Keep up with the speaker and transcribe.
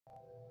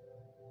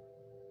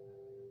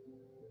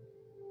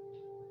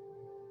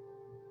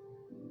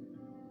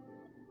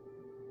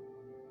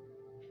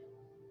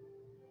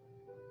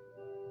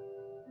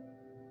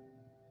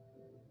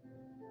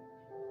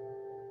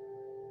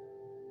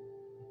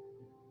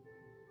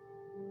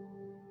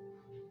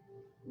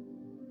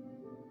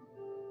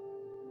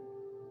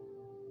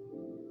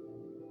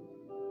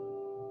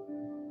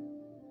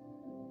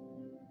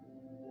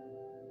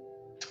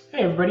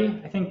Hey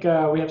everybody, I think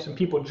we have some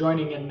people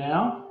joining in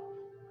now.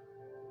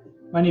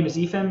 My name is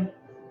Ethan.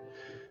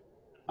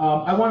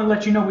 I want to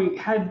let you know we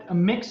had a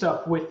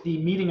mix-up with the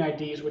meeting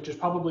IDs, which is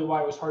probably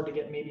why it was hard to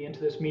get maybe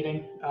into this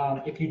meeting.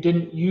 If you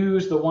didn't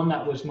use the one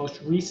that was most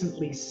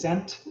recently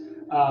sent,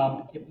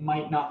 it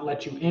might not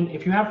let you in.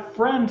 If you have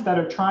friends that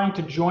are trying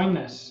to join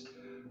this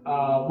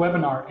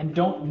webinar and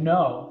don't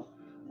know,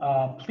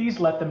 please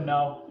let them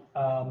know.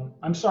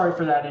 I'm sorry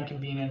for that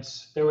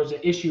inconvenience. There was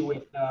an issue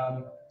with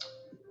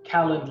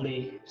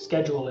Calendly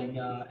scheduling,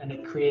 and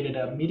it created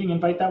a meeting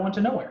invite that went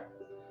to nowhere.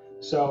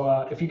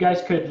 So if you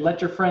guys could let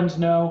your friends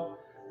know,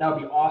 that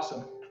would be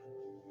awesome.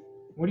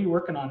 What are you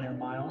working on there,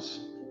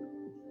 Miles?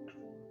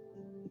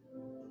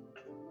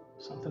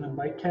 Something in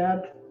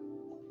BikeCAD?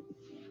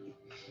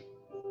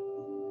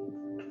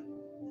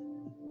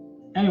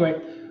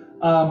 Anyway,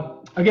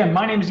 again,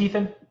 my name is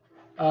Ethan.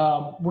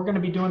 We're going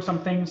to be doing some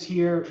things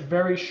here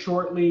very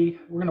shortly.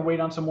 We're going to wait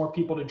on some more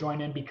people to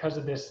join in because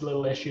of this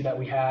little issue that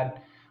we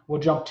had. We'll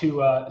jump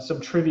to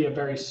some trivia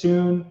very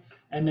soon,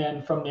 and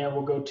then from there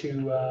we'll go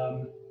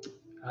to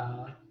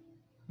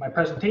my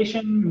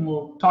presentation.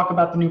 We'll talk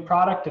about the new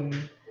product and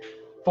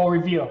full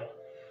review.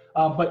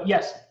 But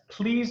yes,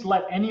 please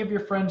let any of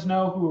your friends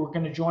know who are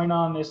going to join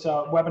on this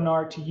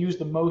webinar to use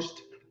the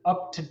most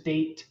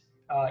up-to-date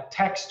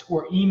text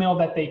or email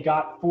that they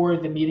got for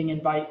the meeting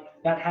invite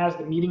that has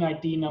the meeting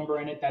ID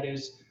number in it that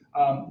is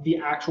the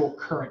actual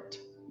current.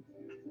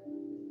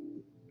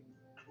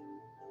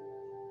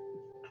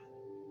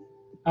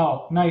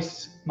 Oh,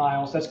 nice,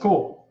 Miles. That's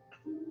cool.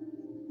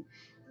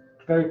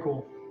 Very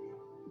cool.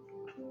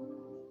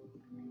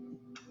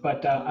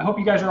 But I hope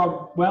you guys are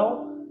all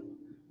well.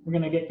 We're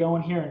going to get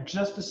going here in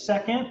just a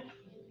second.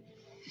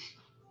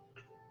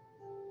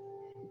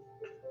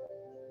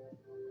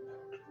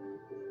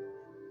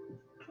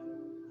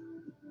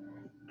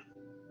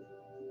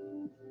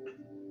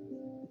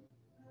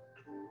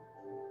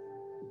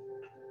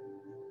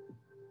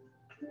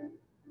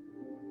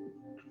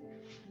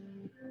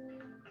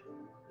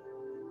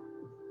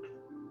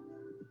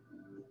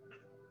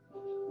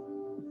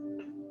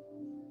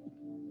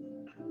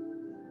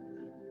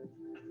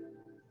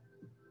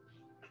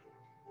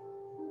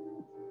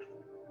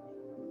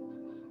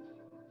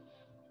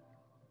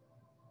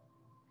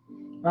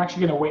 We're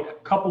actually going to wait a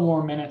couple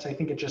more minutes. I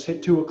think it just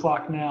hit 2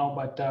 o'clock now,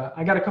 but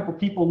I got a couple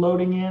people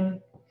loading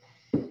in,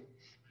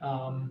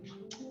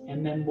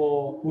 and then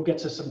we'll get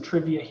to some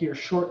trivia here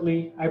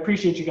shortly. I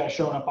appreciate you guys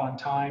showing up on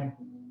time.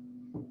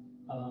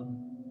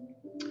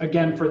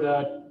 Again, for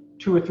the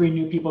 2 or 3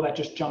 new people that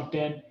just jumped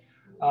in,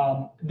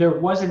 there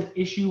was an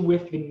issue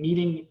with the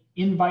meeting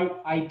invite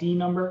ID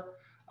number.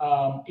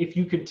 If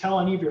you could tell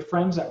any of your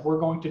friends that we're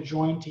going to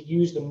join to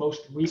use the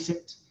most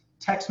recent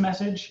text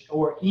message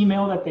or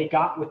email that they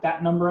got with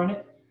that number in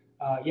it,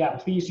 yeah,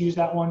 please use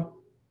that one.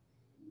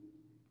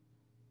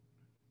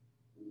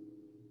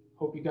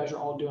 Hope you guys are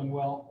all doing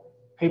well.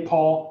 Hey,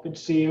 Paul, good to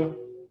see you.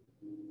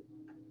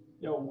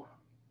 Yo.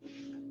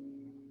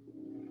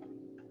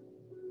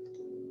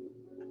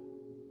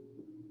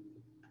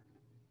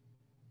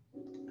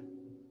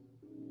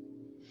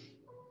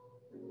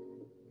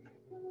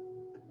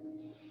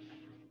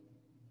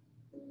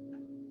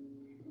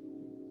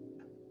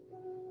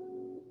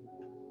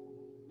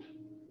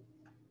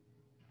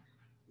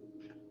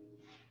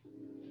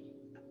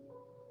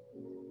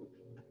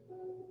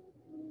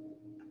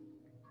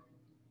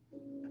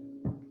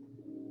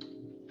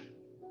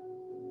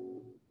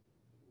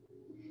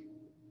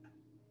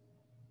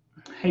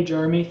 Hey,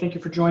 Jeremy, thank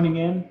you for joining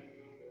in.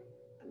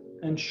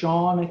 And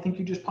Sean, I think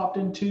you just popped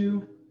in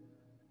too.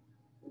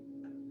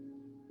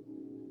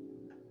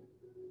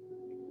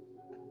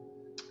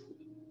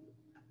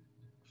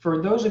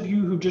 For those of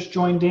you who just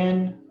joined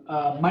in,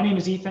 my name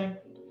is Ethan.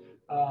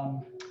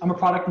 I'm a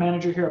product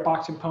manager here at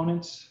Box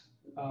Components.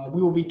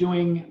 We will be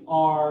doing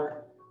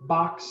our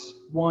Box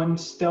One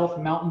Stealth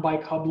mountain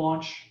bike hub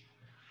launch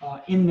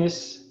in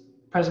this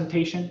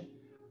presentation.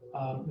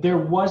 There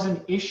was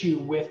an issue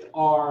with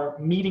our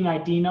meeting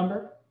ID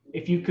number.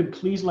 If you could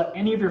please let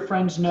any of your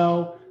friends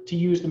know to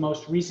use the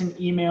most recent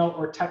email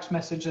or text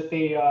message that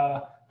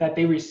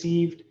they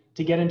received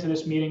to get into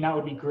this meeting, that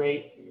would be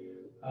great.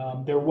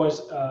 There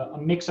was a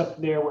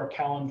mix-up there where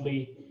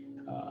Calendly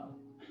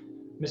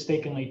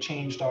mistakenly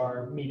changed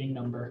our meeting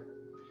number.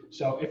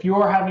 So if you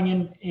are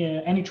having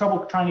any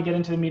trouble trying to get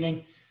into the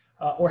meeting,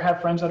 or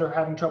have friends that are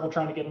having trouble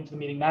trying to get into the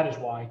meeting, that is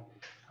why.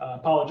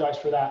 Apologize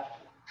for that.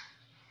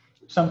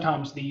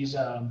 Sometimes these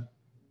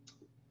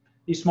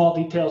small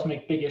details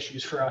make big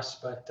issues for us,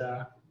 but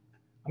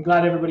I'm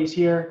glad everybody's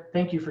here.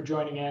 Thank you for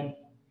joining in.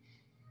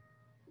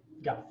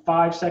 Got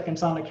 5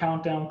 seconds on the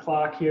countdown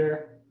clock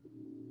here.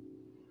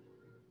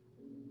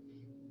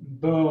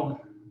 Boom.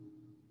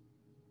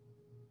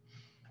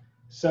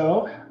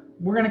 So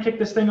we're going to kick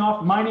this thing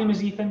off. My name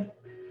is Ethan.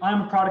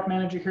 I'm a product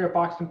manager here at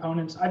Box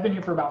Components. I've been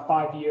here for about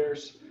 5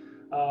 years.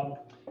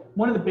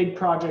 One of the big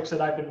projects that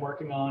I've been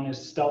working on is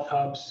Stealth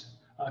Hubs.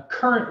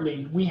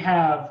 Currently, we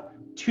have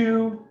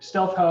 2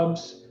 Stealth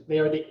Hubs. They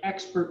are the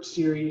Expert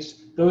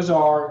Series. Those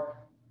are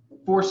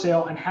for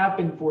sale and have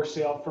been for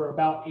sale for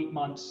about 8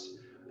 months.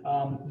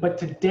 But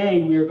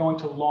today we are going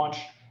to launch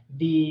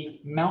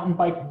the Mountain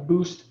Bike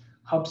Boost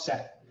hub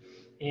set.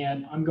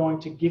 And I'm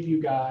going to give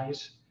you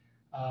guys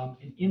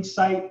an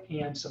insight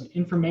and some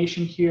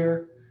information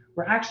here.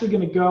 We're actually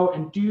going to go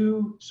and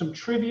do some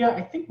trivia.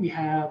 I think we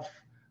have a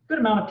good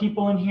amount of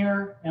people in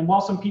here. And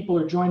while some people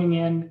are joining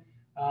in,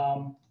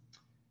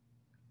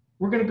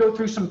 we're going to go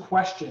through some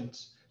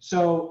questions.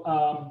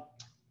 So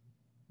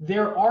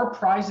there are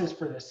prizes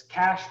for this,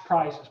 cash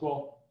prizes,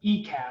 well,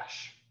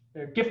 e-cash,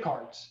 they're gift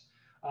cards.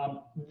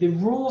 The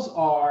rules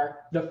are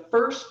the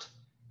first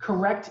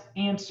correct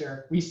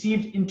answer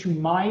received into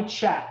my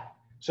chat.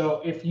 So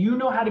if you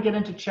know how to get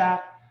into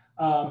chat,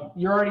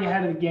 you're already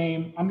ahead of the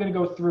game. I'm going to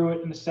go through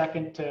it in a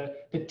second to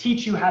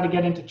teach you how to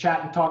get into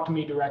chat and talk to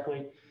me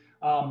directly.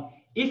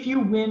 If you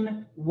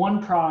win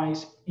one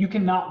prize, you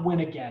cannot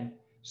win again.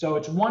 So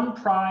it's one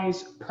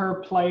prize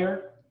per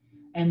player.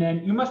 And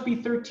then you must be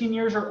 13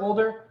 years or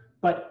older,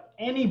 but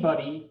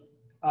anybody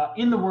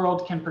in the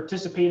world can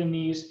participate in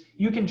these.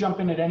 You can jump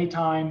in at any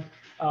time,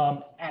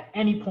 at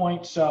any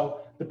point.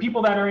 So the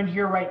people that are in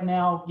here right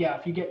now, yeah,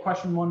 if you get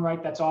question 1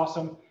 right, that's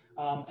awesome.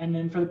 And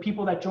then for the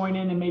people that join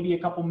in maybe a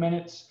couple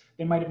minutes,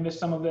 they might have missed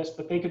some of this,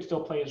 but they could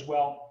still play as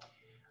well.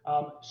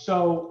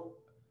 So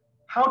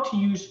how to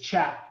use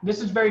chat.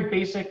 This is very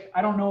basic.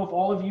 I don't know if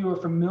all of you are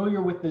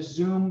familiar with the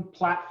Zoom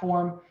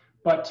platform,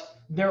 but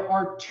there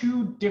are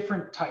 2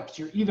 different types.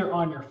 You're either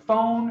on your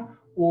phone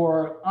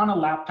or on a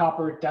laptop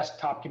or a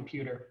desktop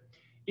computer.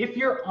 If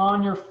you're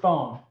on your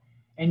phone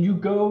and you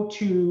go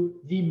to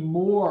the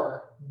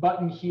More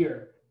button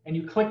here and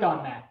you click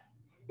on that,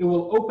 it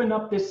will open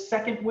up this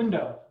second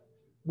window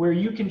where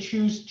you can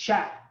choose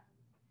chat.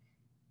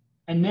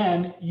 And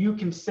then you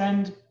can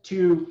send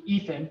to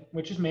Ethan,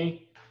 which is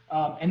me,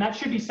 and that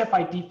should be set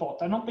by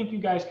default. I don't think you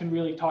guys can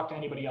really talk to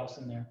anybody else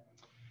in there.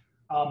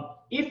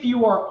 If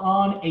you are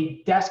on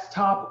a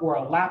desktop or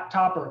a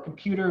laptop or a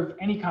computer of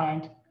any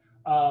kind,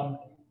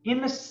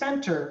 in the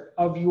center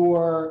of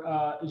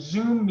your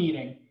Zoom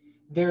meeting,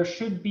 there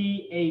should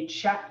be a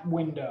chat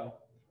window.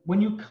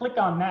 When you click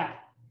on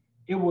that,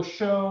 it will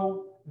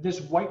show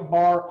this white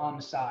bar on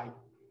the side.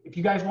 If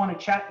you guys want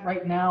to chat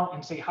right now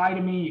and say hi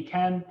to me, you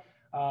can.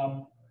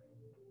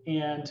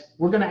 And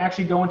we're going to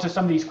actually go into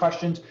some of these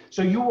questions.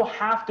 So you will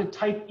have to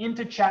type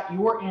into chat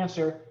your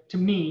answer to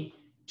me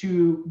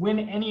to win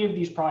any of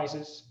these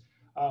prizes.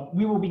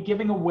 We will be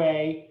giving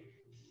away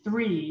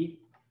 3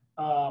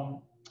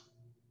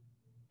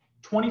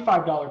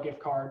 $25 gift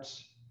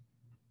cards,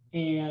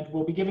 and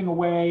we'll be giving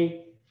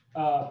away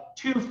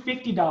 2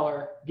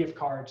 $50 gift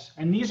cards.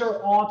 And these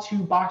are all to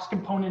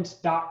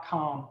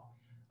boxcomponents.com.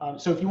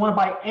 So if you want to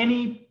buy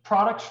any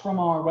products from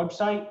our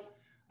website,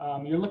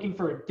 you're looking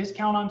for a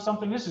discount on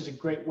something, this is a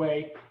great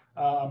way.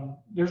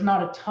 There's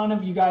not a ton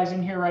of you guys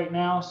in here right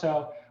now.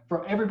 So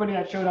for everybody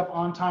that showed up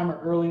on time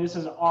or early, this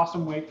is an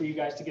awesome way for you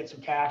guys to get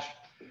some cash.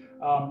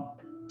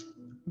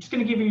 I'm just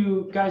going to give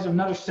you guys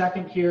another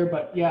second here,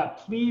 but yeah,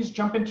 please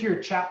jump into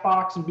your chat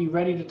box and be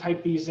ready to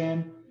type these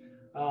in.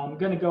 I'm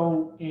going to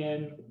go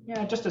in,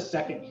 just a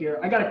second here.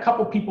 I got a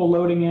couple people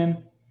loading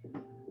in,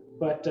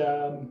 but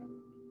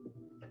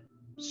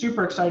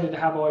super excited to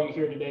have all you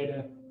here today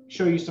to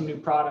show you some new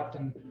product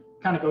and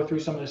kind of go through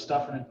some of this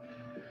stuff and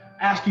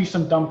ask you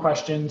some dumb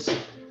questions,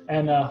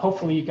 and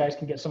hopefully you guys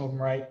can get some of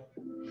them right.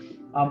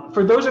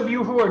 For those of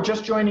you who are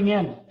just joining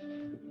in,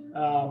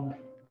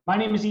 my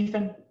name is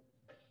Ethan.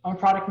 I'm a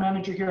product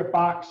manager here at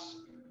Box.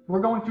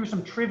 We're going through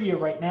some trivia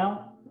right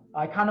now.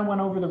 I kind of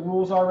went over the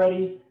rules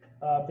already.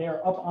 They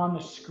are up on the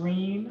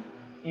screen.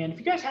 And if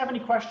you guys have any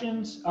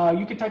questions,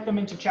 you can type them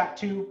into chat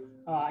too.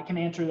 I can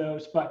answer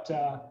those, but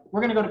we're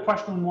going to go to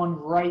question 1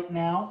 right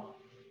now.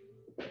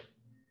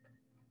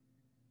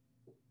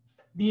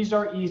 These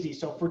are easy.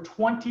 So for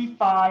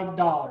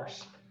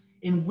 $25,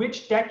 in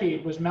which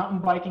decade was mountain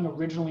biking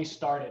originally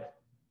started?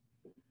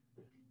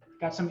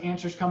 Got some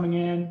answers coming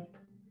in.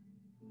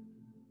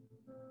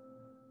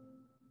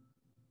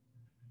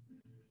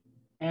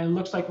 And it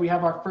looks like we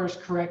have our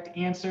first correct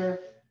answer.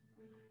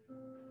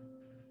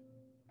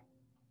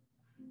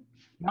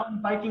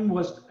 Mountain biking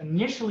was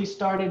initially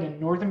started in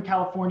Northern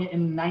California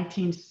in the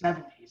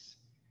 1970s.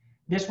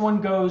 This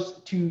one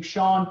goes to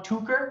Sean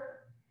Tucker.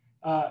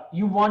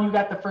 You won, you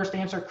got the first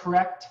answer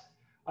correct.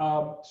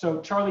 So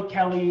Charlie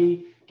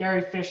Kelly,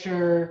 Gary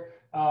Fisher,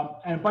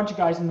 and a bunch of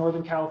guys in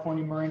Northern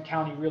California, Marin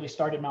County, really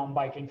started mountain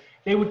biking.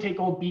 They would take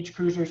old beach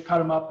cruisers, cut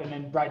them up, and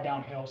then ride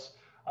down hills.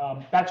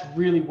 That's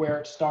really where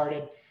it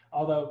started,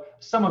 although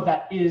some of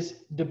that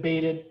is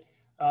debated.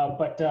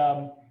 But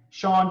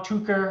Sean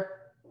Tucker,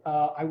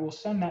 I will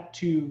send that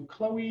to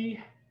Chloe.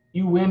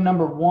 You win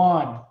number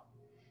 1.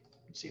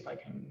 Let's see if I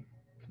can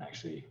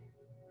actually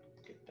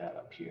get that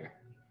up here.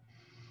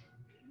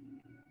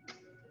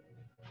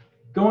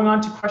 Going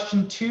on to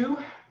question 2.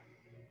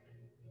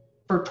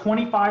 For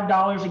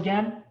 $25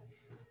 again,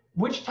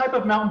 which type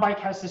of mountain bike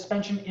has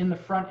suspension in the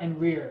front and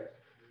rear?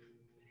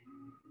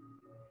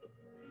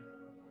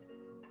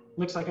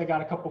 Looks like I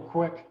got a couple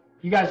quick.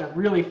 You guys are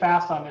really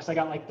fast on this. I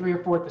got like 3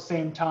 or 4 at the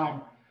same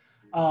time.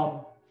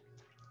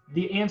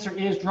 The answer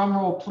is, drum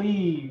roll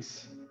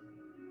please,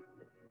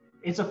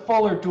 it's a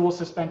Fuller dual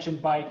suspension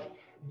bike.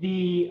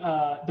 The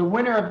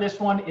winner of this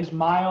one is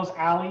Miles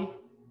Alley.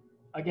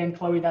 Again,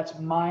 Chloe, that's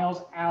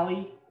Miles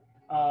Alley.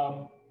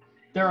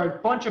 There are a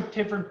bunch of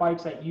different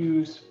bikes that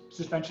use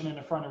suspension in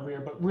the front and rear,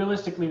 but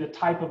realistically, the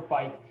type of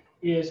bike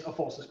is a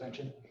full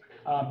suspension.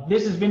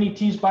 This is Vinny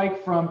T's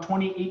bike from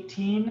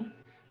 2018,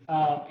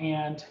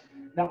 and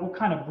that will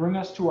kind of bring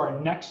us to our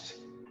next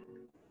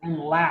and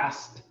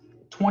last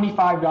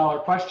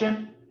 $25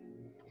 question.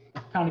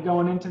 Kind of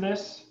going into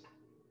this.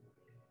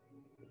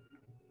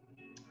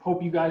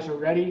 Hope you guys are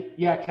ready.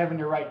 Yeah, Kevin,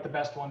 you're right. The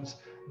best ones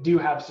do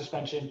have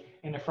suspension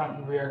in the front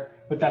and rear,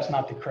 but that's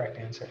not the correct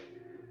answer.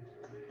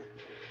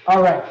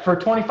 All right, for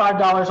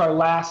 $25, our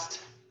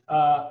last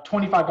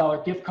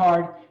 $25 gift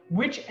card.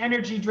 Which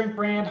energy drink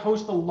brand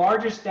hosts the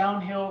largest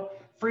downhill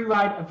free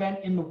ride event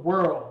in the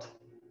world?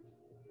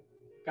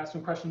 Got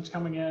some questions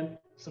coming in,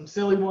 some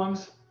silly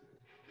ones.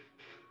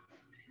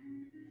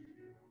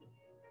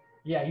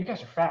 Yeah, you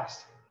guys are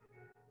fast.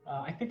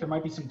 I think there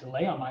might be some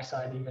delay on my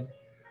side even.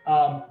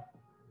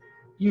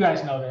 You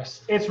guys know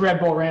this. It's Red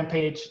Bull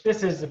Rampage.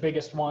 This is the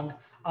biggest one.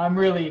 I'm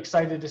really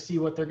excited to see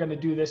what they're going to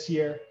do this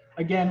year.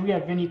 Again, we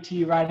have Vinny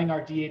T riding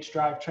our DH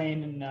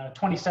drivetrain in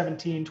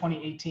 2017,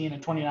 2018,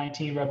 and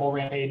 2019 Red Bull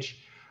Rampage.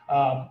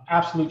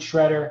 Absolute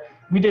shredder.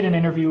 We did an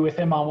interview with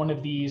him on one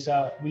of these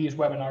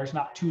webinars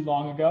not too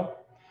long ago.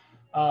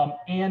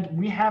 And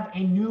we have a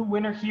new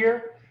winner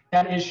here.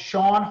 That is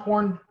Sean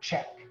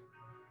Horncheck.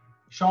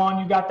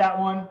 Sean, you got that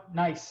one?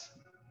 Nice,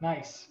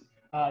 nice.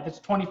 That's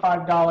a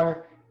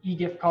 $25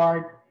 e-gift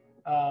card.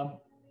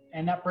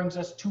 And that brings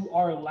us to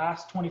our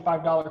last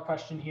 $25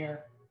 question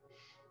here.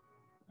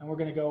 And we're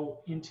gonna go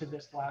into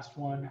this last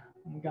one.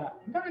 We got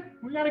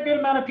a good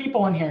amount of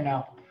people in here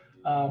now.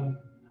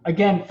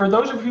 Again, for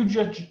those of you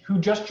who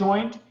just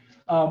joined,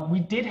 we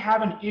did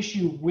have an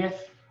issue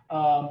with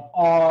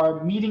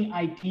our meeting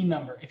ID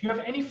number. If you have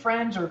any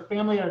friends or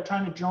family that are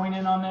trying to join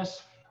in on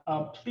this,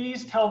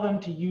 please tell them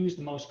to use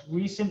the most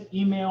recent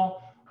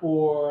email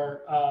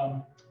or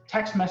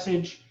text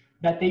message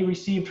that they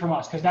received from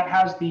us, because that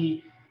has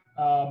the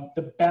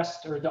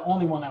best or the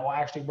only one that will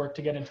actually work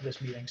to get into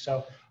this meeting.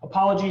 So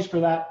apologies for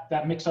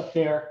that mix up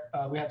there.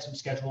 We had some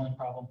scheduling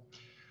problem.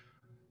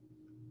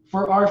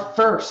 For our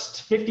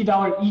first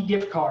 $50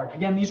 e-gift card,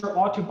 again, these are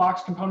all to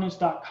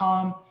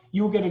boxcomponents.com.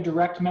 You will get a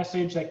direct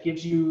message that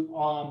gives you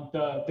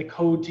the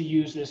code to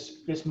use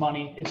this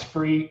money. It's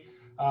free.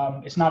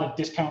 It's not a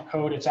discount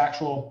code. It's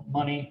actual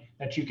money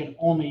that you can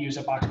only use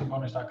at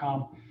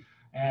boxcomponents.com.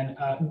 And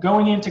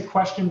going into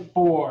question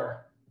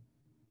 4.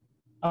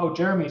 Oh,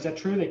 Jeremy, is that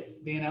true?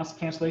 They announced the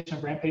cancellation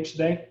of Rampage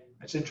today?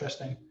 That's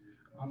interesting.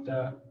 I'll have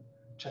to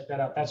check that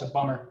out. That's a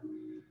bummer.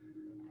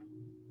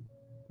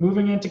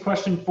 Moving into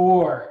question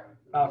 4.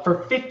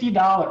 For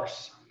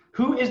 $50,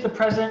 who is the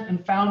president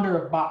and founder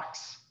of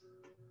Box?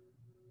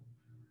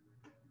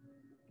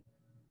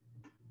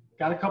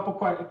 Got a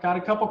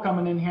couple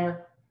coming in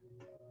here.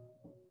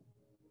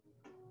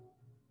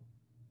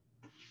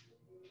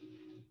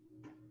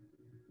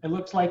 It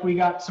looks like we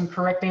got some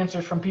correct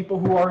answers from people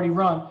who already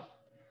run.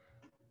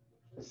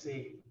 Let's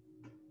see.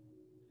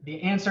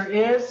 The answer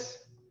is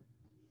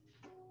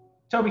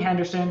Toby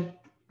Henderson,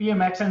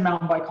 BMX and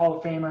mountain bike Hall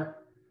of Famer.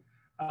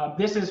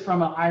 This is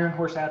from an Iron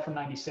Horse ad from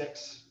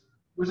 '96.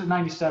 Or was it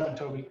 '97,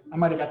 Toby? I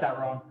might have got that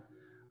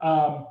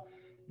wrong.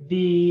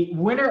 The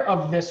winner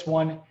of this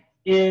one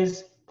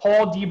is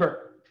Paul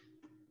Diebert.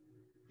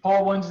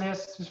 Paul wins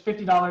this. It's a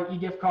 $50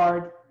 e-gift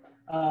card.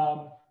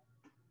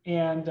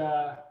 And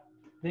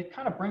it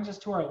kind of brings us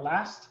to our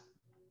last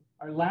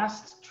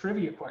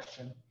trivia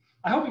question.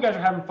 I hope you guys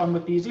are having fun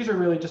with these. These are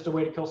really just a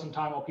way to kill some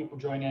time while people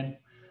join in.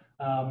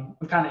 I'm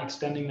kind of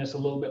extending this a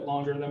little bit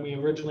longer than we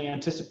originally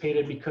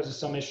anticipated because of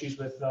some issues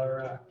with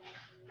our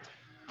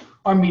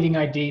meeting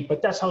ID,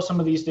 but that's how some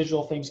of these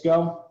digital things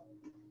go.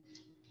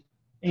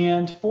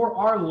 And for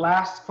our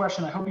last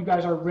question, I hope you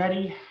guys are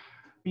ready.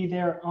 Be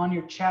there on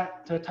your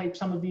chat to type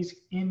some of these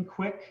in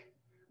quick.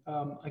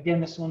 Again,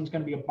 this one's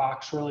going to be a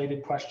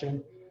box-related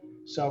question.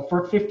 So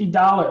for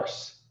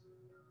 $50,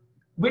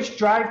 which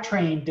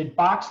drivetrain did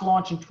Box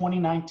launch in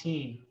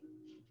 2019?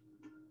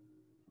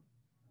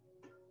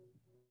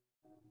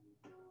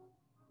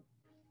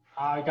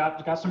 I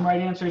got some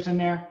right answers in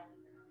there.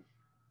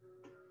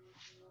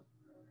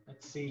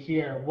 Let's see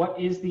here. What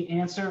is the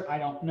answer? I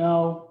don't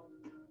know.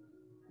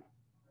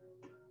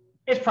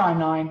 It's Prime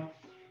 9.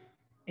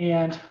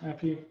 And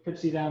if you could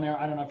see down there,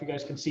 I don't know if you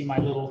guys can see my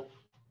little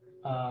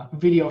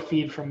video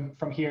feed from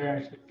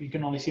here. You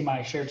can only see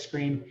my shared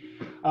screen.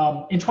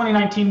 In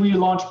 2019, we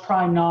launched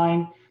Prime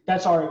 9.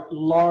 That's our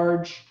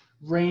large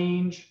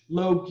range,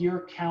 low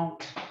gear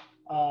count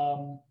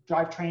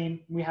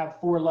drivetrain. We have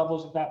 4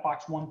 levels of that,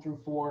 box 1 through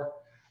 4.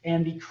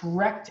 And the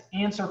correct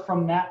answer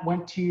from that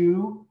went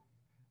to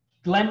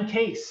Glenn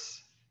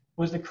Case.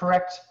 Was the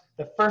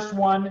first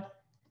one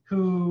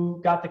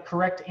who got the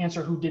correct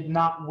answer, who did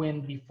not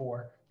win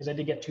before, because I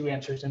did get 2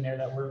 answers in there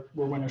that were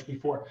winners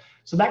before.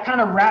 So that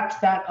kind of wraps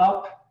that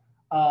up.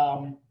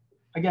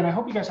 again, I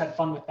hope you guys had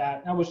fun with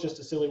that. That was just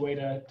a silly way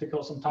to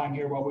kill some time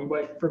here while we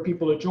wait for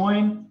people to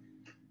join.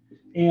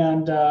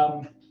 And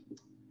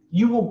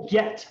you will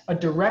get a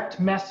direct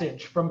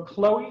message from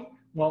Chloe.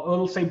 Well,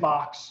 it'll say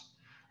box.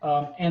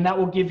 And that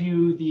will give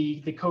you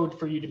the code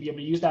for you to be able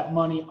to use that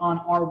money on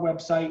our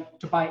website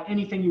to buy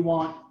anything you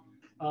want.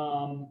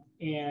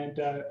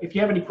 If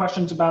you have any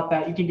questions about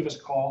that, you can give us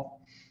a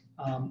call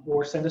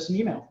or send us an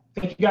email.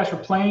 Thank you guys for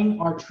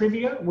playing our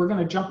trivia. We're going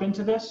to jump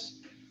into this.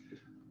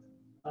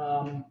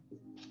 I'm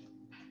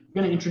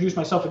going to introduce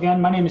myself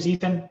again. My name is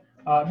Ethan.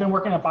 I've been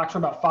working at Box for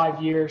about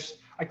 5 years.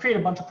 I create a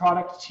bunch of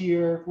products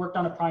here, worked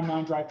on a Prime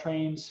 9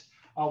 drivetrains.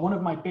 One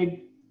of my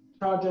big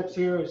projects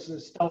here is the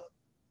Stealth.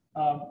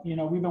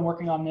 We've been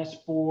working on this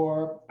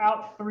for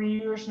about 3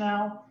 years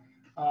now.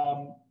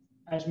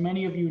 As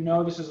many of you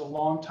know, this is a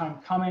long time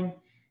coming.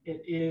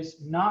 It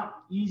is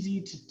not easy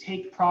to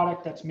take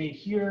product that's made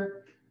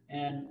here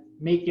and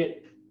make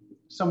it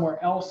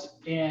somewhere else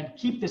and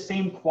keep the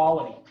same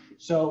quality.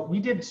 So we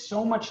did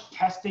so much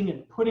testing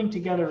and putting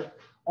together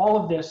all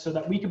of this so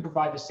that we could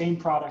provide the same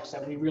products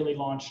that we really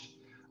launched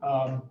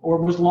or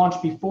was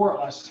launched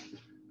before us.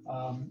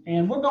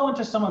 And we'll go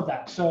into some of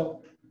that.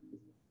 So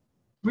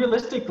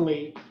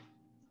realistically,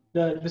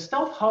 the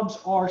Stealth hubs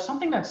are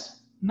something that's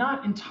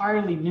not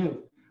entirely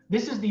new.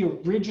 This is the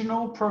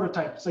original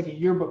prototype. It's like a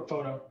yearbook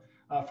photo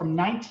from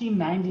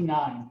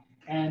 1999.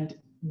 And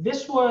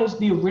this was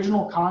the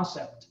original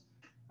concept.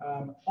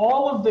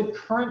 All of the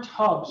current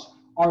hubs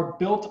are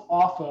built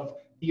off of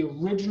the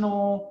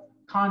original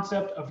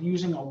concept of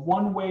using a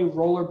one-way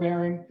roller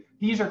bearing.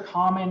 These are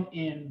common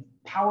in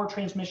power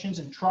transmissions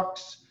and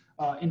trucks,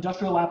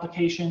 industrial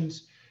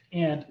applications,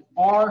 and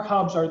our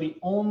hubs are the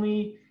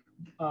only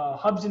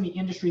hubs in the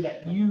industry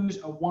that use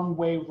a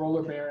one-way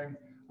roller bearing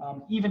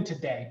even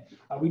today.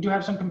 We do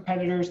have some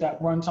competitors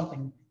that run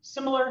something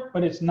similar,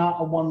 but it's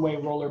not a one-way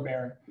roller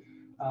bearing.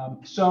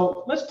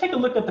 So let's take a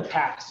look at the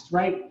past,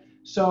 right?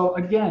 So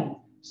again,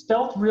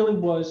 Stealth really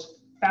was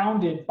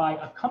founded by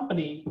a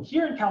company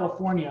here in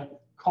California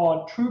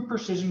called True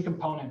Precision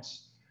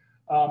Components.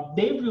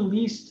 They've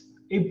released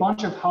a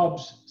bunch of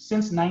hubs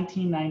since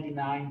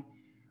 1999.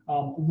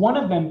 One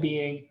of them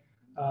being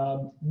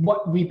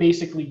what we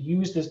basically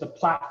used as the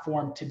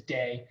platform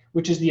today,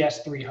 which is the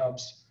S3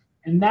 hubs.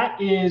 And that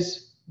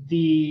is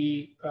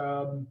the,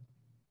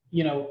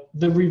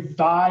 the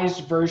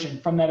revised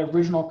version from that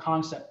original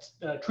concept.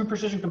 True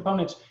Precision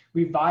Components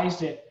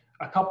revised it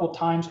a couple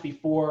times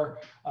before,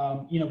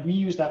 we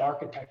use that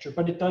architecture,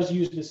 but it does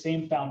use the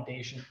same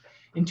foundation.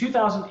 In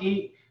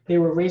 2008, they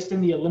were raced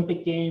in the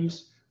Olympic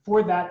Games.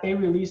 For that, they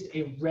released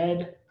a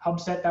red hub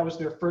set. That was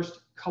their first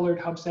colored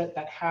hub set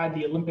that had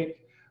the Olympic,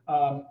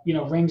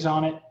 rings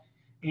on it.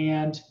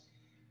 And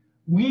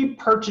we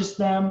purchased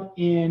them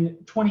in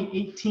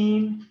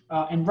 2018.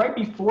 And right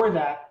before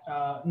that,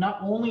 not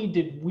only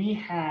did we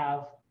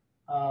have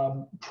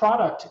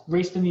product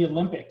raced in the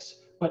Olympics,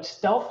 but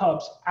Stealth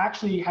hubs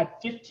actually had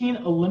 15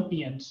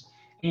 Olympians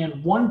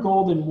and 1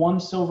 gold and 1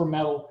 silver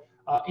medal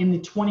in the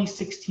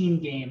 2016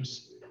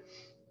 games.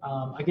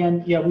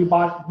 Again, yeah, we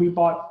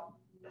bought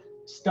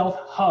Stealth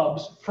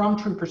hubs from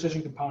True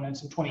Precision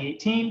Components in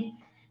 2018.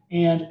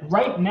 And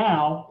right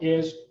now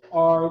is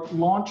our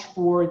launch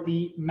for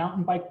the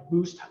Mountain Bike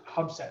Boost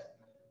hub set.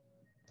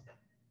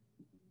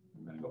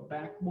 I'm gonna go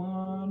back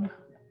one.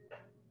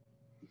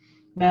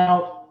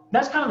 Now,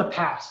 that's kind of the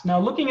past. Now,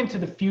 looking into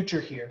the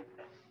future here.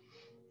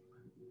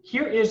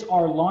 Here is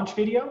our launch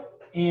video.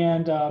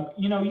 And,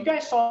 you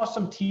guys saw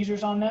some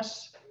teasers on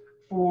this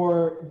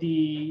for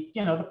the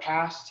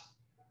past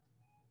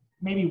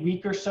maybe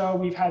week or so.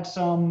 We've had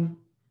some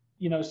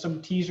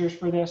teasers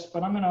for this,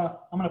 but I'm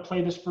gonna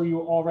play this for you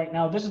all right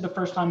now. This is the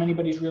first time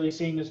anybody's really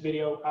seeing this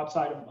video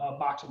outside of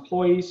Box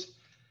employees.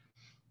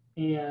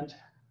 And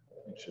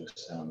make sure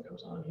the sound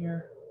goes on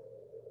here.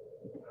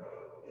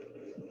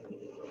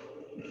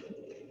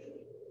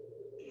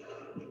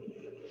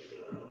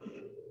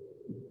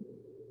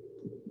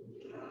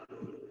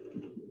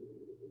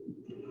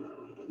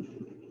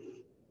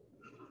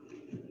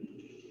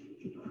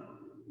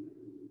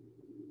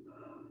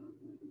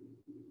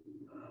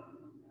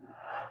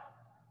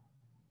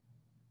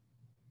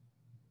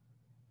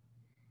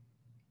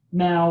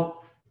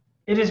 Now,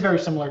 it is very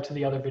similar to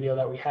the other video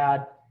that we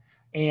had,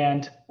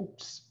 and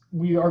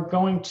we are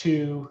going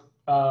to,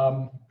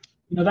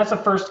 that's the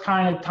first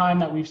kind of time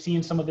that we've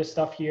seen some of this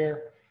stuff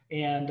here.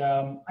 And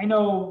I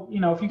know,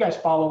 if you guys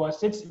follow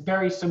us, it's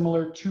very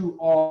similar to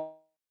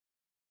all.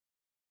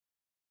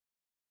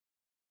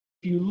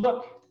 If you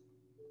look,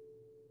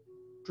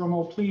 drum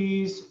roll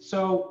please.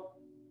 So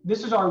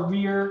this is our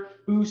rear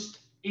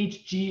boost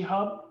HG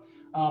hub.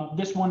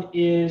 This one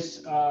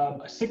is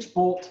a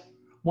 6-bolt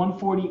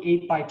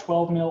 148 by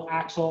 12 mil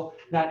axle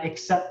that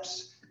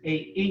accepts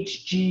a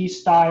HG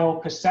style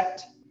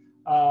cassette.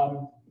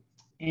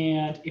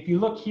 And if you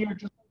look here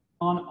just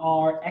on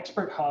our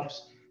expert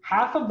hubs,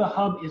 half of the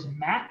hub is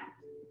matte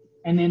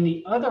and then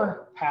the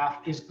other half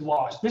is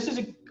gloss. This is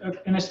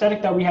an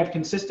aesthetic that we have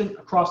consistent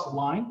across the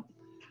line.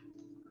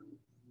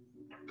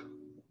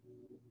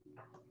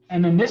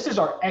 And then this is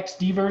our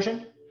XD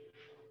version.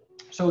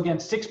 So again,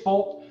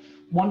 6-bolt,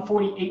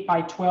 148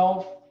 by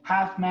 12,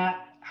 half matte,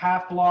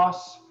 half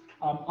gloss.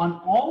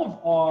 On all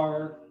of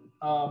our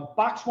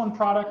Box One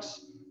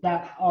products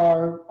that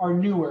are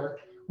newer,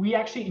 we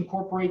actually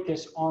incorporate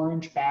this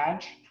orange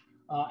badge.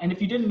 And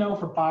if you didn't know,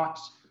 for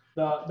Box,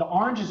 the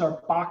orange is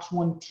our Box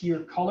One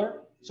tier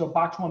color. So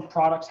Box One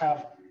products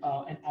have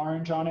an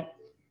orange on it.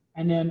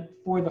 And then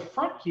for the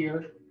front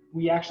here,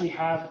 we actually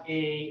have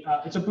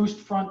it's a boost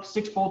front,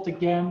 6-bolt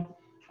again.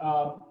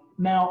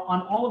 Now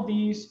on all of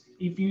these,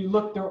 if you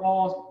look, they're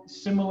all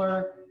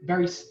similar,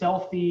 very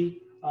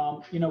stealthy.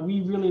 You know,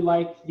 we really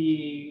like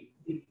the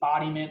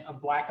embodiment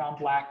of black on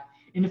black.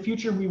 In the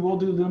future, we will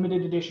do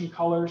limited edition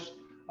colors,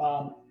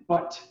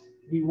 but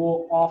we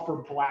will offer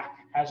black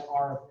as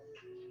our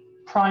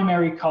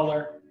primary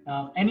color.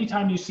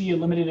 Anytime you see a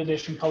limited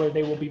edition color,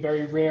 they will be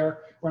very rare.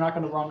 We're not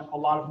going to run a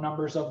lot of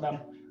numbers of them.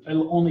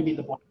 It'll only be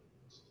the black.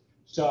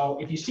 So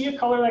if you see a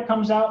color that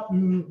comes out,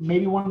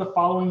 maybe one of the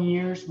following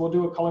years, we'll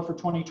do a color for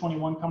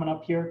 2021 coming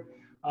up here.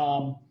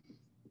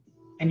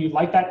 And you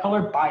like that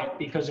color, buy it,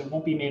 because it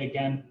won't be made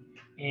again.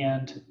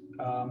 And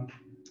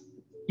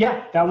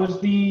yeah, that was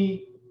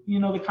the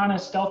kind of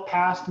stealth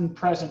past and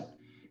present.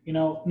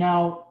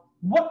 Now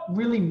what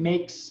really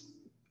makes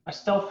a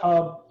stealth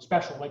hub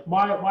special? Like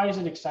why is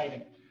it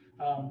exciting?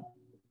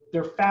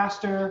 They're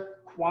faster,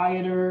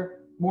 quieter,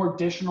 more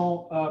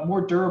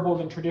durable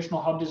than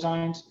traditional hub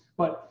designs.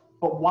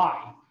 But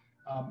why?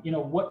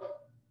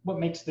 What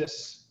makes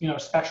this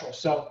special?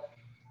 So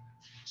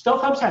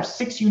stealth hubs have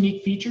 6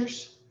 unique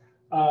features.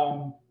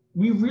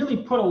 We really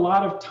put a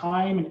lot of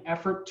time and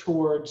effort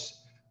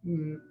towards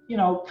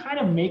kind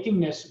of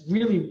making this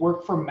really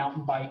work for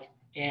mountain bike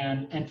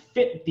and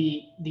fit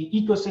the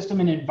ecosystem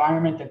and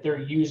environment that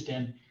they're used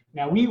in.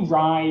 Now we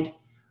ride,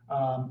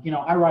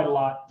 I ride a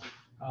lot.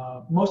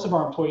 Most of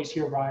our employees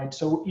here ride,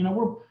 so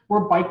we're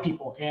bike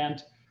people,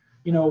 and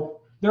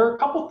there are a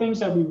couple things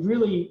that we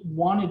really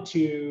wanted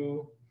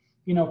to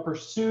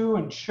pursue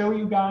and show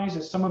you guys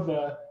as some of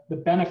the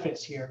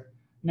benefits here.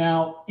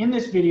 Now in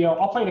this video,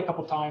 I'll play it a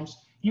couple times.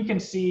 You can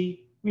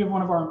see we have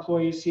one of our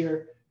employees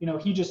here.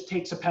 He just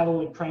takes a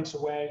pedal and cranks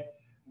away,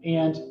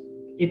 and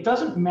it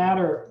doesn't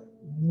matter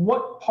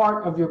what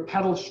part of your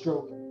pedal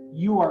stroke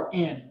you are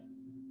in,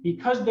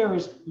 because there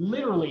is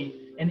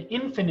literally an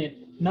infinite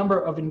number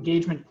of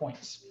engagement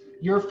points.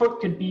 Your foot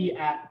could be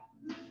at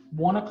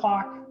 1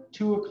 o'clock,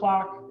 2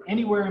 o'clock,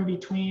 anywhere in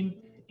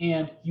between,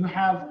 and you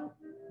have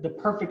the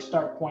perfect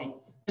start point.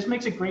 This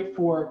makes it great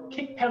for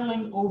kick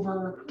pedaling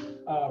over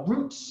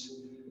routes.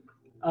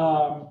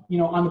 On the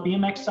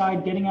BMX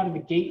side, getting out of the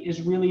gate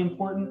is really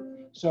important.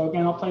 So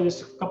again, I'll play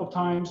this a couple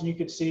times, and you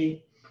could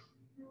see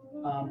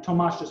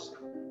Tomas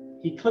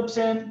he clips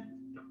in,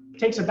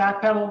 takes a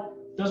back pedal,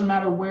 doesn't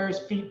matter where his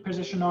feet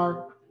position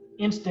are,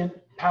 instant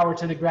power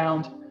to the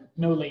ground,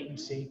 no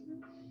latency.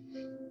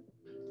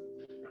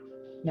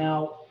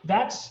 Now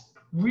that's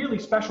really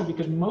special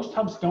because most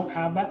hubs don't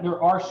have that.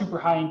 There are super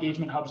high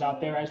engagement hubs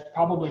out there, as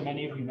probably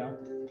many of you know,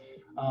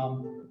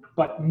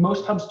 but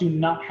most hubs do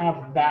not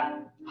have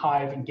that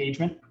high of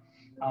engagement.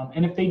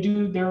 And if they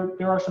do,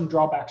 there are some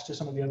drawbacks to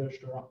some of the other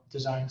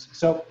designs.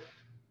 So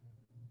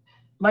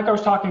like I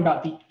was talking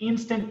about, the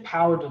instant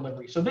power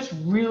delivery. So this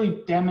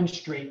really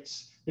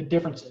demonstrates the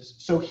differences.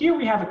 So here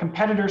we have a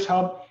competitor's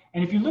hub,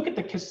 and if you look at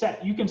the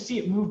cassette, you can see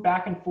it move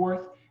back and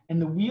forth,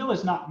 and the wheel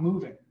is not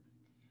moving.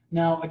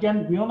 Now,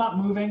 again, wheel not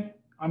moving.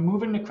 I'm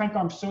moving the crank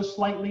arm so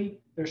slightly.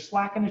 There's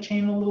slack in the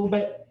chain a little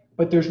bit,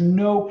 but there's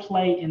no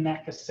play in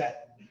that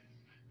cassette.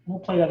 We'll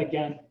play that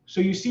again. So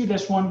you see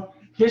this one.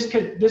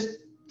 This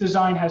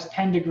design has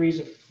 10 degrees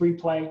of free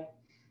play,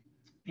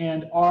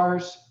 and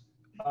ours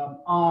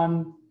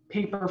on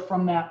paper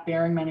from that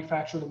bearing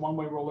manufacturer, the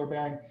one-way roller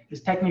bearing,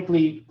 is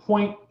technically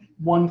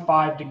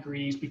 0.15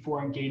 degrees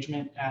before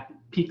engagement at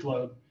peak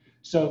load.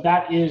 So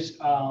that is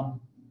a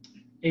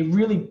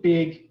really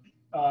big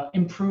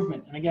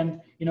improvement. And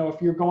again,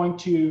 if you're going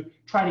to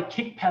try to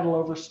kick pedal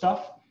over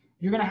stuff,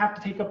 you're going to have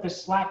to take up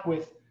this slack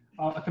with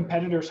a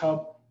competitor's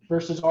hub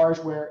versus ours,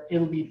 where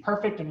it'll be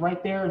perfect and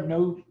right there,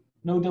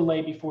 no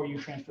delay before you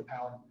transfer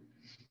power.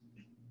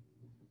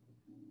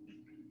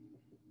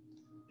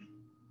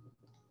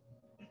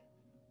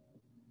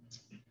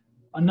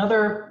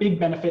 Another big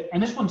benefit,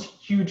 and this one's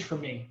huge for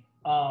me,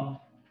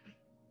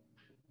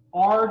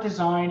 our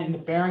design and the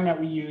bearing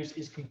that we use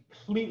is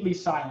completely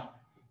silent.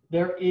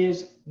 There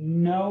is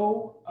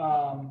no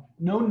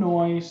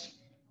noise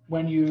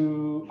when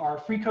you are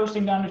free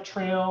coasting down a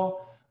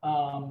trail.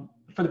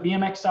 For the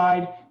BMX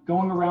side,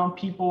 going around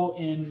people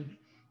in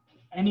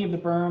any of the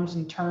berms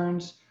and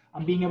turns,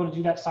 being able to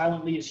do that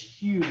silently is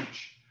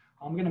huge.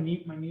 I'm going to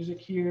mute my music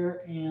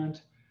here,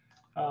 and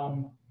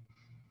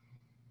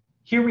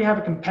here we have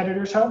a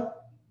competitor's hub.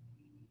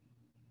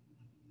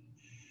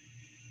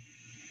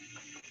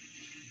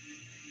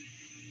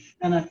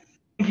 And I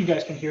think you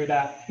guys can hear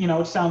that.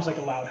 It sounds like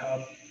a loud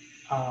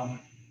hub.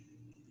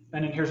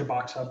 And then here's a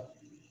box hub.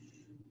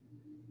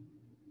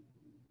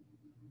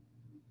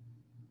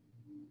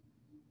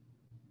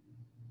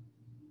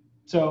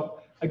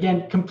 So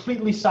Again,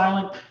 completely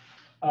silent.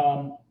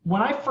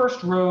 When I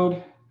first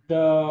rode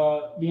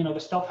the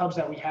stealth hubs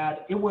that we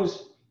had, it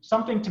was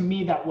something to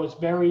me that was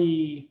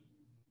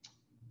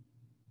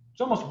it's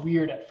almost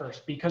weird at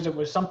first, because it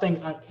was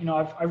something,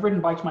 I've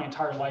ridden bikes my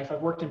entire life.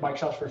 I've worked in bike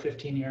shops for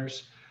 15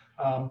 years.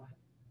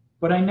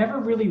 But I never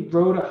really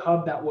rode a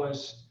hub that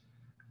was,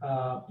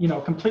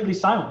 completely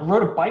silent. I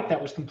rode a bike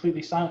that was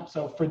completely silent.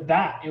 So for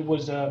that, it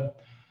was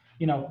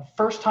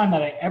first time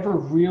that I ever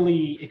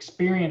really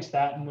experienced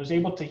that and was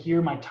able to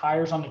hear my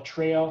tires on the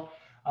trail.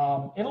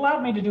 It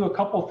allowed me to do a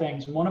couple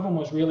things. One of them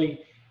was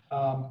really,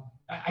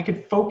 I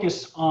could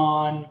focus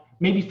on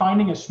maybe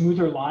finding a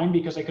smoother line,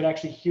 because I could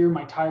actually hear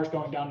my tires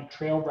going down the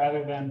trail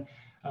rather than,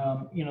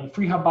 the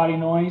free hub body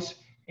noise,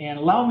 and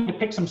allow me to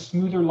pick some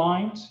smoother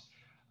lines.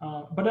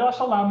 But it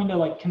also allowed me to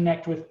like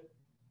connect with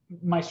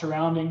my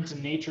surroundings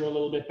and nature a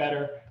little bit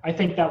better. I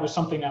think that was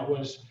something that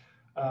was,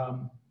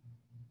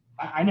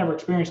 I never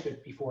experienced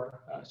it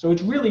before. So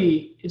it's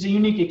a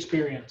unique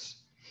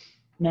experience.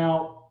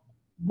 Now,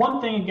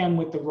 one thing again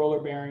with the roller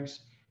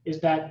bearings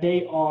is that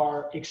they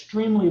are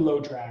extremely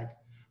low drag.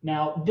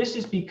 Now, this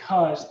is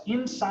because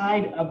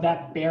inside of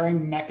that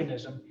bearing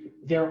mechanism,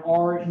 there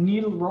are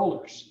needle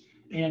rollers,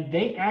 and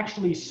they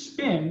actually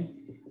spin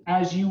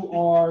as you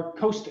are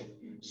coasting.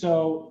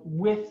 So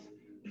with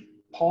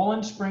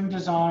Paulin Spring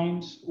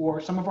Designs or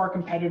some of our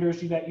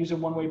competitors that use a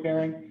one-way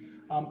bearing,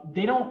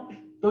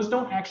 those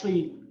don't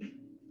actually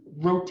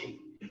rotate.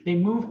 They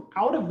move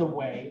out of the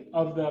way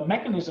of the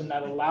mechanism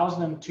that allows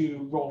them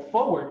to roll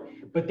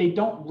forward, but they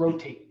don't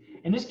rotate.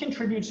 And this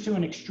contributes to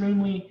an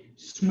extremely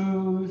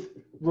smooth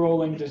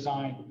rolling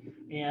design.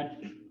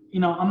 And,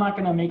 I'm not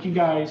going to make you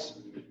guys,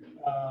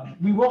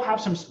 we will have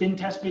some spin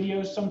test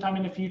videos sometime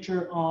in the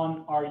future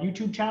on our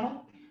YouTube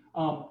channel.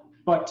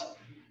 But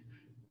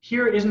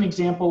here is an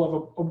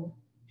example of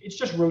it's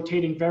just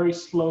rotating very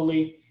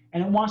slowly,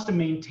 and it wants to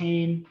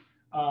maintain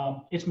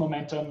its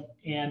momentum.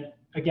 And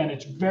again,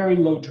 it's very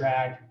low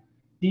drag.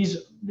 This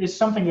is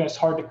something that's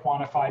hard to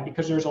quantify,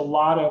 because there's a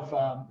lot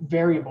of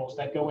variables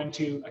that go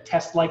into a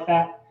test like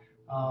that.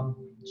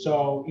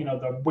 So,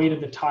 the weight of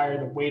the tire,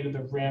 the weight of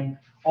the rim,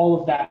 all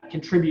of that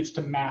contributes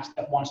to mass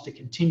that wants to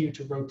continue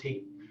to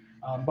rotate.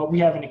 But we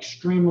have an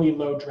extremely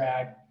low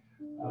drag,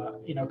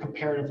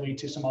 comparatively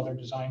to some other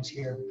designs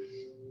here.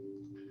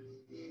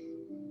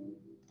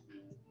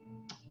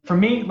 For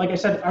me, like I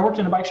said, I worked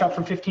in a bike shop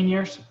for 15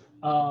 years.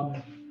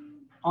 On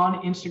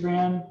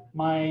Instagram,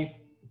 my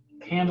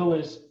handle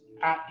is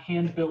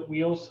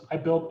 @handbuiltwheels. I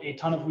build a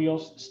ton of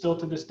wheels still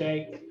to this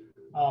day.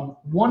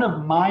 One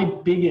of my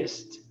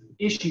biggest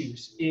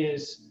issues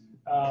is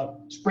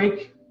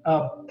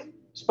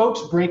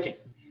spokes breaking.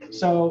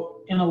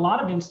 So in a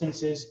lot of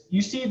instances,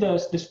 you see the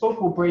spoke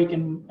will break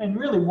in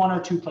really one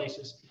or two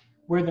places,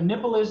 where the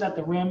nipple is at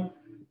the rim,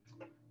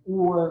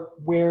 or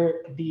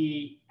where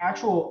the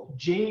actual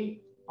J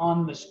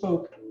on the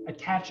spoke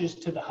attaches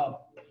to the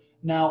hub.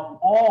 Now,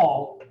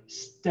 all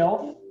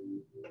stealth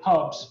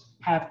hubs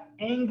have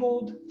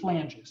angled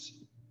flanges.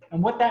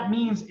 And what that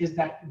means is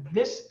that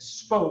this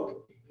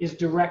spoke is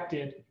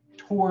directed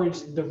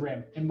towards the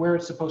rim and where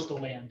it's supposed to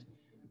land.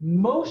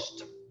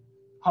 Most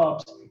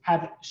hubs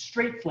have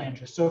straight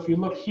flanges. So if you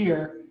look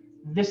here,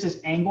 this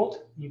is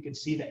angled. You can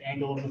see the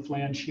angle of the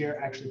flange here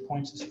actually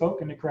points the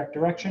spoke in the correct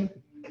direction.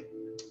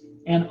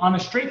 And on a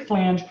straight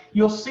flange,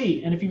 you'll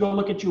see, and if you go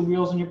look at your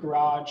wheels in your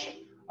garage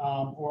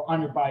or on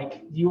your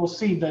bike, you will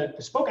see that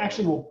the spoke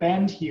actually will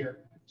bend here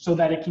so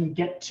that it can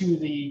get to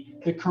the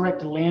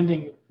correct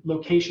landing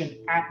location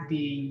at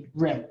the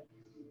rim.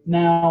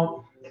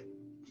 Now,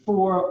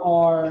 for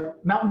our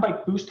mountain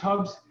bike boost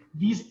hubs,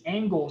 these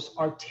angles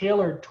are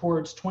tailored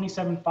towards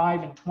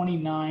 27.5 and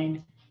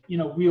 29,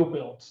 wheel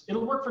builds.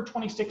 It'll work for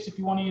 26 if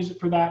you want to use it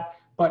for that,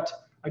 but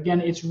again,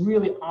 it's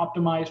really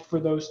optimized for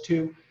those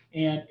two,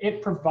 and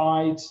it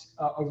provides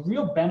a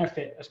real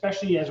benefit,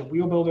 especially as a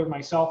wheel builder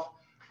myself,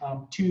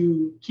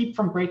 to keep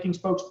from breaking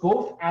spokes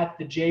both at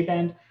the J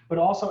bend, but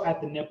also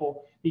at the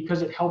nipple,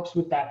 because it helps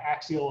with that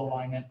axial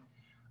alignment.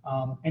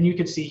 And you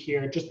can see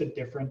here just the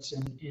difference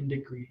in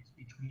degrees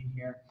between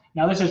here.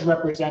 Now this is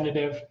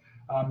representative.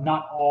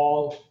 Not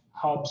all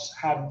hubs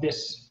have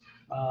this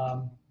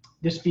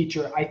this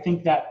feature. I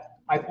think that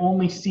I've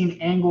only seen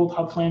angled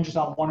hub flanges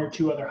on one or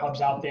two other hubs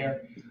out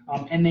there,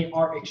 and they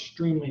are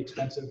extremely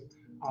expensive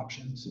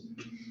options.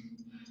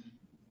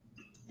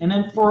 And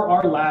then for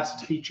our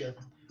last feature,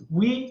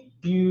 we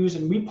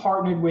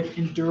partnered with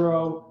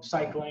Enduro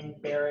Cycling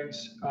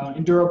Bearings.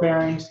 Enduro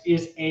Bearings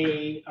is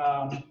a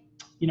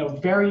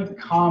very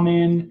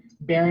common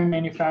bearing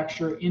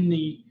manufacturer in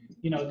the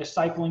the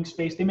cycling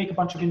space. They make a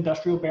bunch of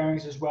industrial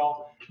bearings as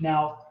well.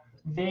 Now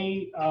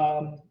they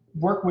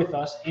work with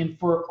us, and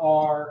for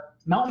our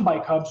mountain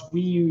bike hubs,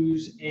 we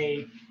use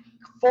a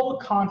full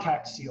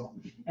contact seal.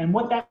 And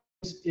what that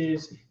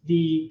is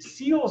the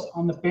seals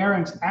on the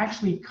bearings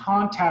actually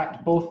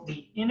contact both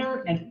the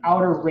inner and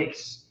outer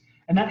race.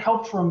 And that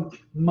helps from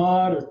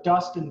mud or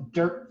dust and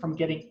dirt from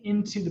getting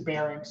into the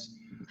bearings.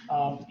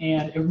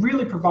 and it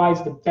really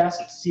provides the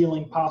best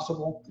sealing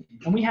possible.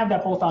 And we have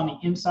that both on the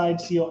inside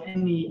seal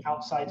and the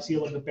outside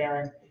seal of the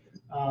bearing.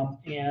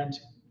 And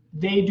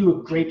they do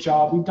a great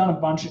job. We've done a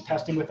bunch of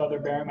testing with other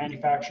bearing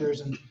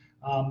manufacturers, and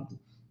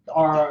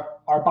our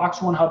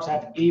Box 1 hubs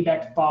have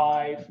ABEC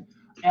 5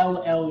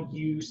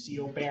 LLU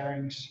seal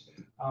bearings,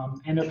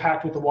 and they're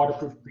packed with the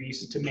waterproof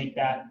grease to make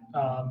that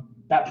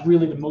that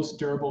really the most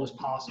durable as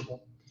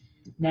possible.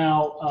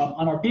 Now,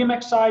 on our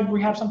BMX side,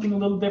 we have something a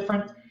little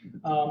different.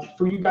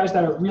 For you guys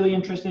that are really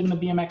interested in the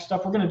BMX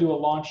stuff, we're going to do a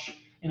launch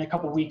in a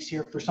couple weeks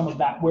here for some of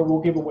that, where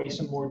we'll give away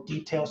some more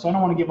details. So I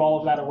don't want to give all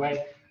of that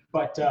away,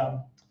 but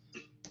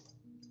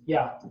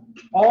yeah,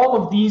 all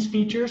of these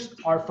features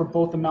are for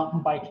both the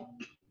mountain bike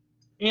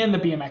and the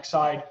BMX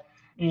side.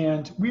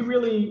 And we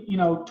really,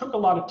 took a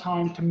lot of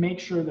time to make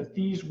sure that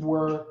these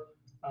were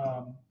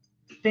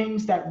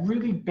things that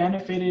really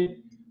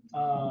benefited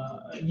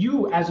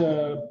you as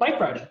a bike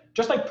rider.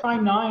 Just like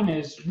Prime 9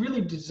 is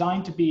really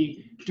designed to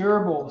be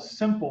durable,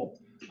 simple,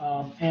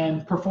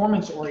 and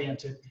performance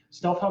oriented.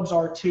 Stealth hubs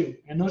are too.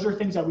 And those are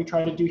things that we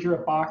try to do here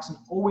at Box, and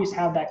always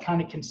have that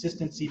kind of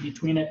consistency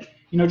between it.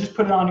 Just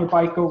put it on your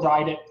bike, go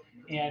ride it,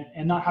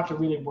 and not have to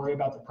really worry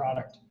about the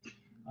product.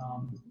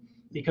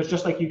 Because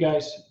just like you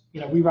guys,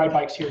 we ride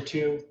bikes here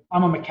too.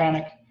 I'm a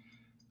mechanic,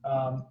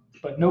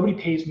 but nobody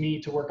pays me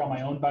to work on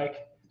my own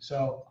bike.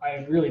 So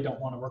I really don't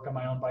want to work on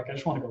my own bike. I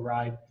just want to go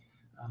ride.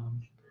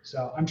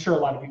 So I'm sure a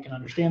lot of you can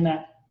understand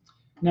that.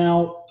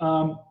 Now,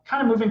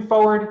 kind of moving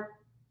forward,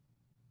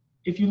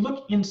 if you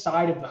look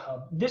inside of the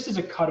hub, this is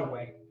a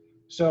cutaway.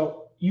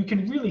 So you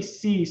can really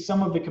see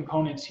some of the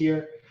components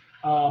here.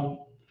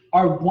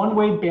 Our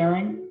one-way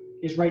bearing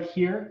is right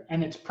here,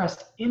 and it's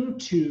pressed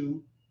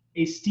into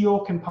a steel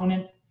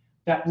component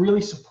that really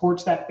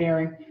supports that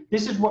bearing.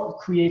 This is what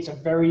creates a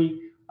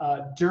very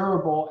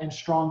durable and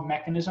strong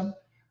mechanism.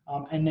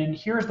 And then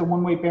here's the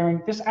one-way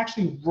bearing. This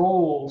actually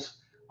rolls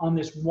on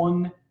this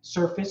one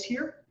surface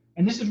here,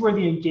 and this is where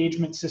the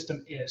engagement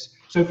system is.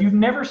 So if you've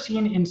never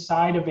seen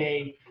inside of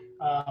a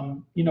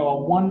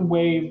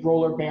one-way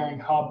roller bearing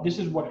hub, this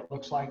is what it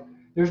looks like.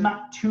 There's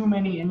not too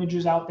many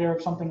images out there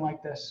of something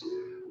like this.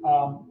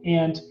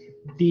 And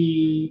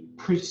the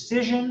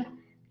precision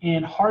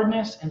and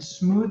hardness and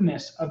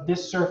smoothness of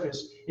this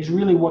surface is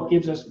really what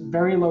gives us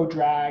very low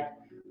drag,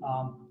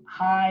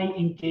 high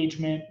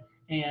engagement,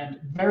 and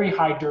very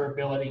high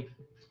durability.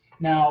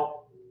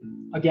 Now,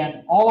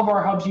 again, all of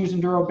our hubs use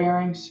Enduro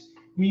bearings.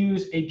 We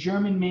use a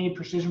German-made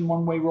precision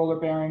one-way roller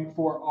bearing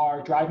for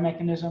our drive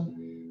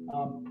mechanism.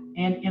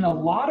 And in a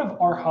lot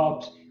of our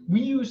hubs,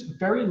 we use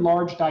very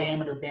large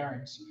diameter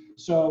bearings.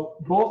 So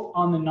both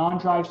on the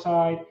non-drive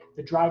side,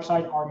 the drive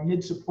side, our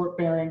mid-support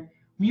bearing,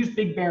 we use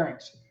big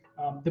bearings.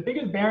 The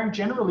bigger the bearing,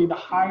 generally, the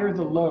higher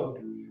the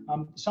load.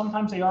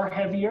 Sometimes they are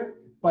heavier,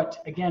 but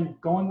again,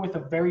 going with a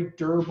very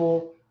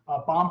durable,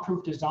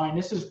 bomb-proof design,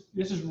 this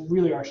is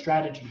really our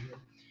strategy here.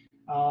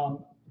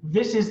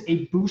 This is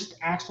a boost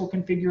axle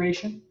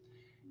configuration,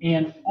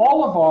 and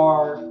all of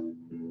our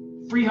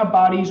free hub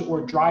bodies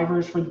or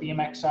drivers for the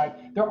BMX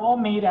side, they're all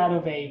made out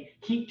of a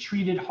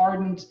heat-treated,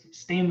 hardened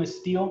stainless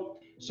steel.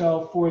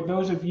 So for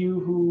those of you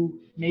who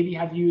maybe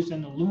have used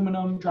an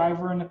aluminum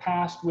driver in the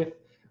past with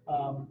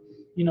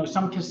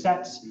some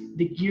cassettes,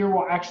 the gear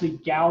will actually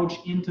gouge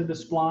into the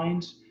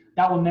splines.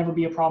 That will never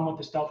be a problem with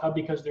the Stealth hub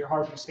because they're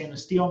hardened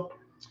stainless steel.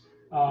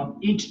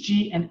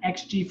 HG and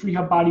XG free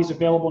hub bodies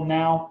available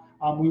now.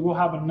 We will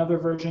have another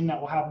version that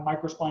will have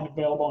microspline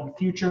available in the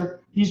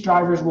future. These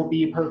drivers will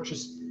be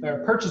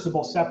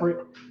purchasable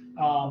separate.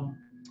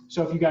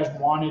 So if you guys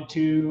wanted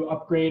to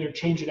upgrade or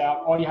change it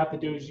out, all you have to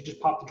do is you just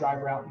pop the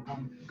driver out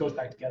and it goes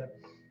back together.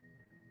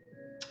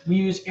 We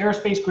use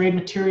aerospace grade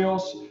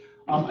materials.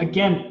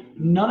 Again,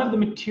 none of the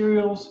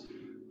materials,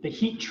 the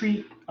heat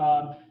treat,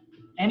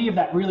 any of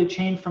that really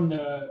changed from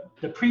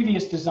the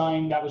previous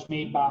design that was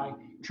made by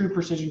True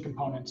Precision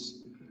Components.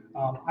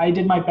 I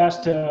did my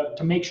best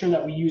to make sure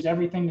that we use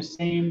everything the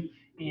same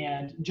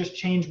and just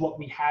change what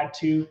we had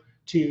to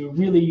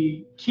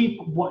really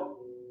keep what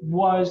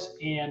was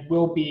and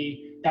will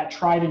be that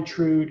tried and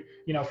true,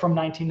 from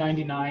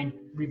 1999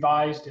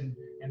 revised and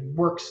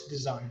works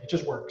design. It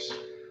just works.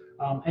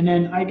 And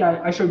then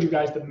I showed you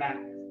guys the matte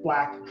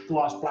black,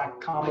 gloss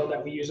black combo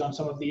that we use on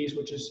some of these,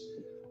 which is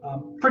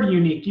pretty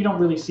unique. You don't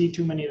really see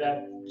too many of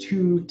that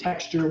two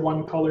texture,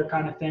 one color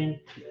kind of thing.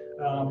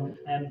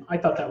 And I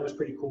thought that was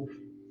pretty cool.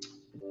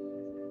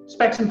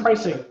 Specs and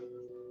pricing.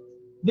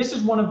 This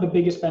is one of the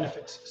biggest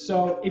benefits.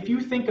 So if you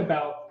think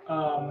about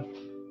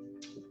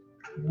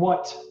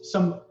what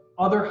some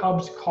other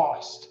hubs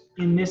cost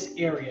in this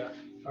area,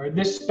 or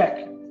this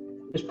spec,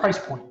 this price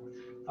point,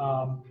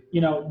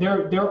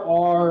 there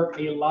are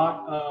a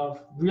lot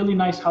of really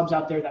nice hubs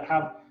out there that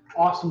have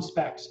awesome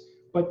specs,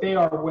 but they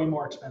are way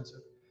more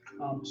expensive.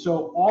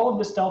 So all of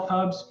the Stealth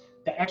hubs,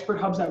 the Expert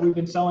hubs that we've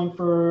been selling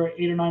for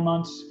 8 or 9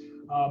 months,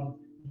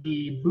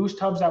 the Boost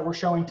hubs that we're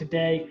showing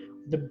today,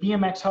 the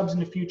BMX hubs in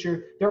the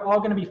future, they're all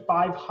going to be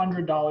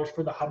 $500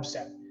 for the hub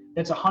set.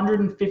 That's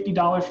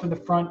 $150 for the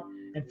front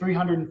and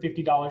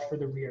 $350 for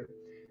the rear.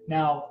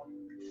 Now,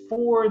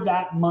 for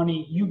that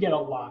money, you get a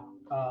lot.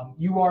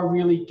 You are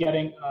really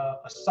getting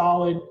a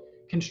solid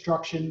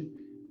construction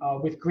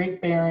with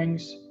great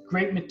bearings,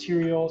 great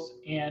materials,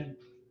 and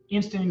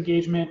instant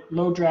engagement,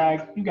 low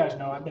drag. You guys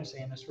know I've been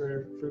saying this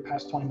for the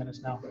past 20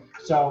 minutes now.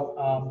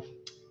 So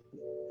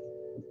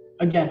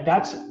again,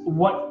 that's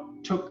what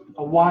took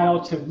a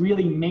while to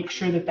really make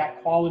sure that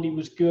that quality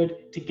was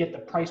good, to get the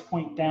price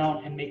point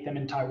down and make them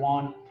in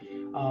Taiwan.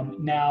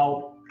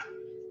 Now,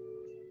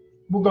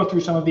 we'll go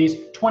through some of these.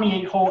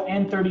 28 hole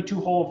and 32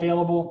 hole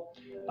available.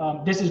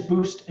 This is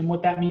Boost, and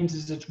what that means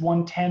is it's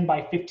 110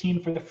 by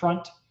 15 for the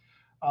front,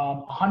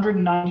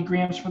 190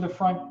 grams for the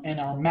front, and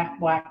our matte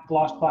black,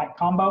 gloss black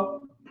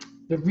combo.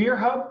 The rear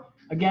hub,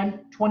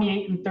 again,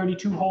 28 and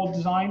 32 hole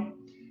design.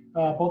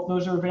 Both of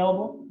those are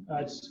available.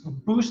 It's a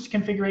Boost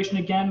configuration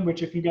again,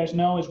 which, if you guys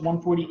know, is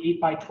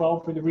 148 by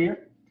 12 for the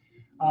rear.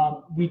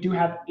 We do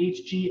have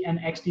HG and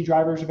XD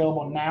drivers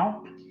available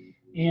now.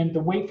 And the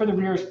weight for the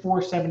rear is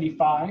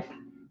 475,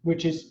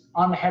 which is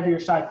on the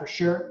heavier side for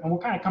sure. And we'll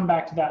kind of come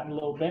back to that in a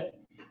little bit.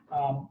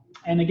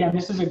 And again,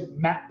 this is a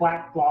matte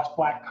black, gloss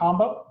black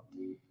combo.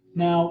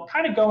 Now,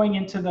 kind of going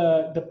into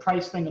the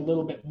price thing a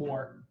little bit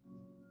more.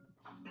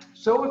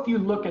 So if you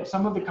look at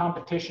some of the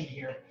competition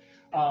here,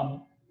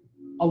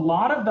 a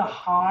lot of the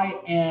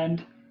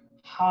high-end,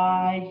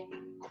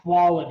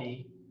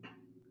 high-quality,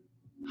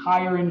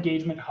 higher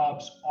engagement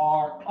hubs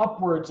are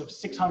upwards of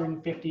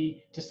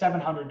 $650 to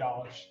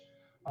 $700.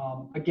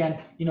 Again,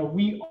 you know,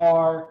 we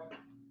are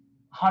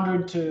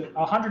 $150 to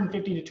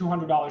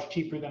 $200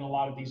 cheaper than a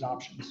lot of these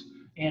options,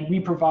 and we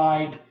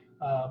provide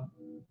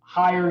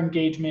higher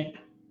engagement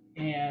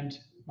and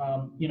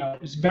you know,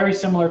 it's very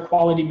similar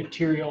quality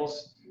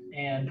materials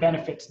and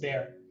benefits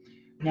there.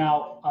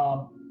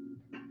 Now,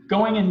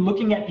 going and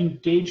looking at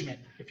engagement,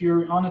 if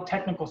you're on the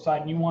technical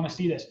side and you want to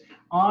see this,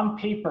 on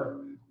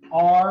paper,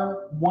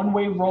 our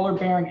one-way roller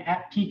bearing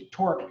at peak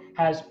torque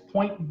has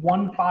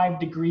 0.15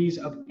 degrees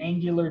of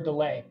angular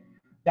delay.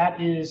 That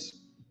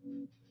is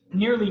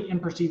nearly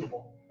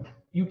imperceivable.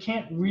 You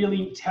can't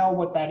really tell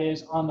what that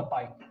is on the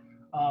bike.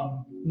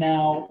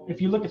 Now, if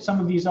you look at some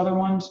of these other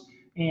ones,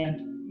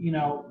 and you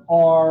know,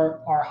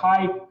 our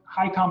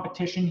high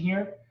competition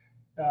here,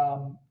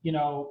 you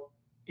know,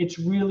 it's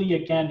really,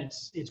 again,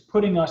 it's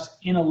putting us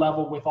in a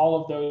level with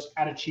all of those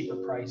at a cheaper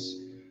price.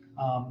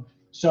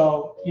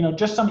 So, you know,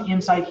 just some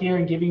insight here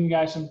and giving you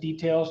guys some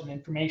details and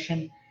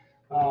information,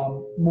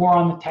 more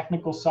on the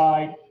technical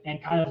side,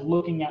 and kind of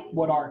looking at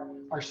what our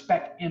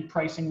spec and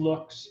pricing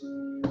looks.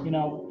 You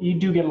know, you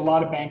do get a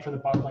lot of bang for the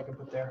buck, like I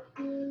put there.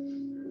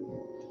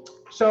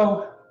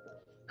 So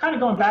kind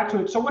of going back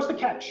to it. So what's the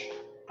catch?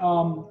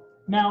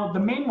 Now, the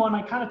main one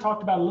I kind of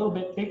talked about a little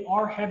bit, they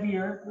are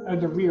heavier, or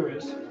the rear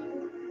is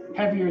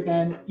heavier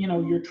than, you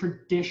know, your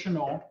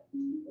traditional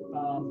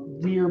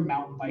rear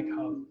mountain bike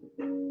hub.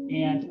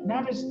 And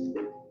that is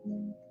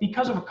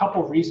because of a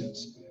couple of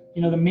reasons.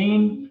 You know, the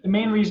main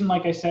reason,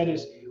 like I said,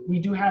 is we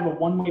do have a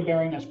one-way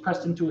bearing that's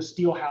pressed into a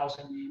steel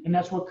housing, and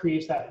that's what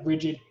creates that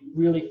rigid,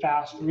 really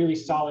fast, really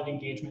solid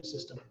engagement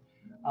system.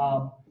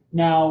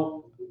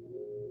 Now,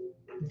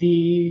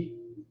 the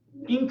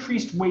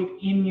increased weight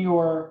in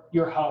your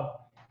hub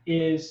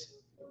is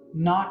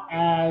not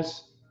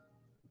as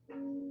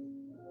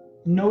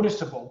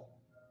noticeable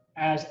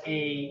as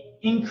a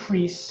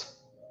increase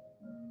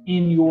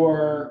in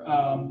your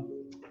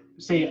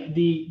say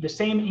the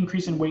same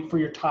increase in weight for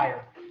your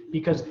tire,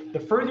 because the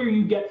further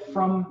you get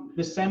from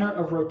the center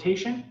of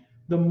rotation,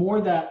 the more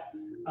that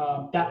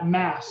that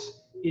mass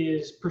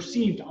is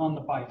perceived on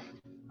the bike.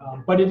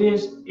 But it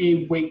is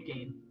a weight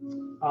gain.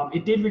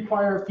 It did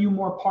require a few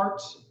more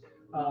parts,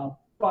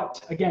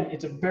 but again,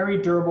 it's a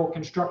very durable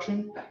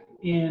construction.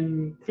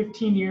 In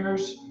 15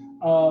 years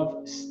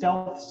of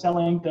Stealth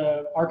selling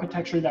the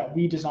architecture that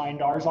we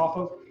designed ours off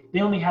of, they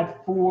only had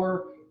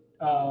 4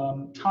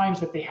 times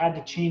that they had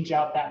to change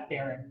out that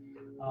bearing,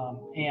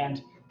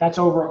 and that's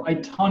over a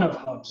ton of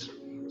hubs.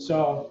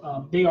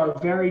 So they are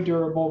very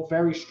durable,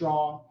 very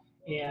strong,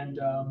 and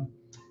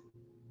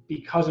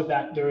because of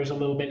that, there is a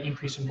little bit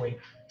increase in weight.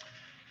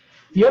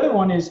 The other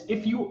one is,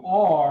 if you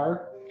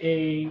are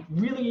a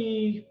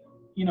really,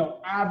 you know,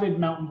 avid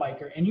mountain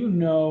biker and you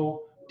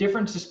know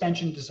different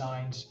suspension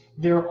designs,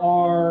 there's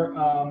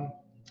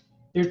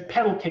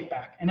pedal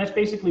kickback, and that's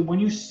basically when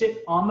you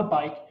sit on the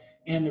bike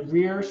and the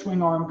rear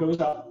swing arm goes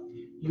up,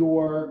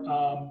 your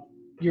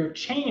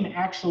chain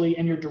actually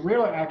and your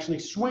derailleur actually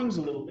swings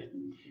a little bit,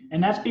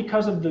 and that's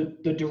because of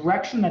the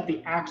direction that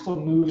the axle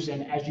moves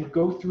in as you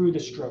go through the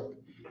stroke.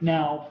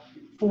 Now,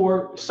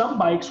 for some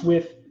bikes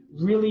with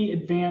really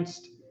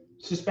advanced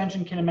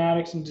suspension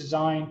kinematics and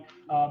design,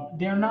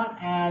 they're not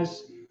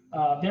as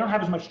they don't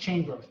have as much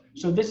chain growth,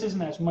 so this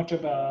isn't as much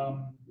of a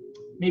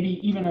maybe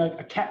even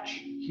a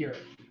catch here.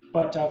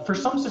 But for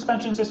some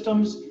suspension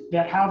systems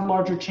that have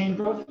larger chain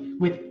growth,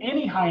 with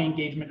any high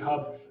engagement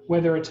hub,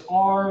 whether it's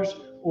ours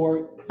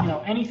or, you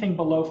know, anything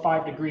below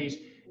 5 degrees,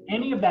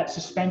 any of that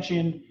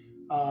suspension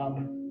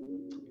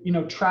you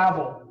know,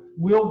 travel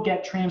will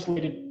get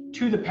translated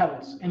to the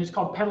pedals, and it's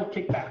called pedal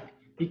kickback,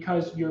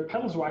 because your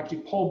pedals will actually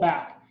pull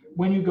back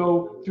when you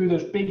go through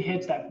those big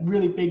hits, that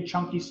really big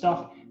chunky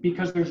stuff,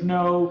 because there's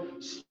no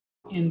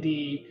in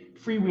the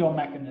freewheel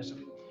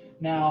mechanism.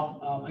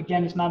 Now,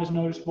 again, it's not as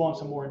noticeable on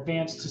some more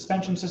advanced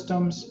suspension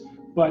systems,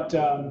 but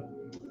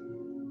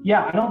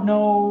yeah, I don't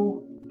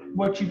know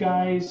what you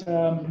guys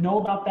know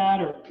about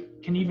that or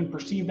can even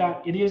perceive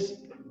that. It is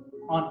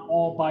on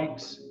all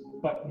bikes,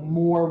 but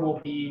more will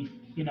be,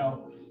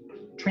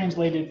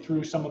 translated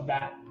through some of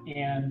that.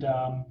 And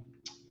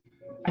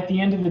at the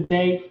end of the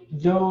day,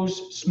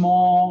 those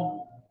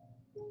small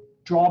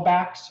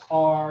drawbacks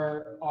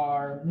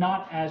are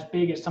not as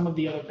big as some of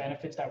the other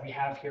benefits that we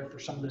have here for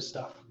some of this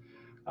stuff.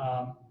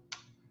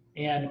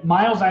 And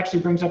Miles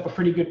actually brings up a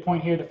pretty good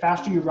point here. The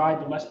faster you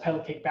ride, the less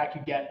pedal kickback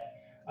you get,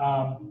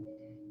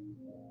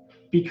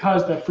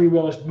 because the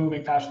freewheel is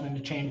moving faster than the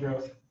chain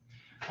growth.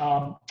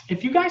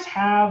 If you guys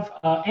have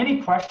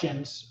any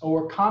questions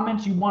or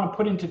comments you want to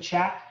put into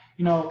chat,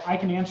 I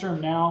can answer them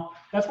now.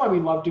 That's why we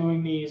love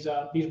doing these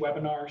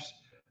webinars.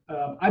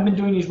 I've been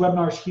doing these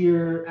webinars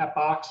here at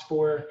Box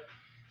for,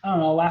 I don't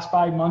know, last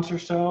 5 months or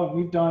so, and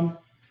we've done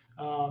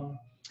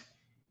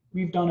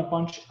a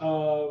bunch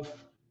of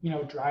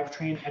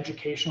drivetrain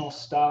educational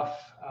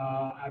stuff.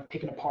 I've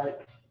taken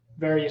apart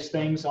various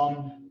things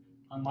on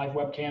live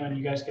webcam, and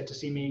you guys get to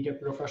see me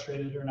get real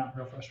frustrated or not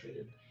real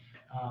frustrated.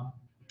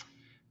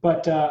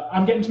 But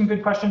I'm getting some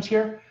good questions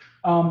here.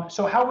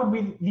 So how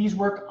would these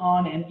work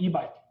on an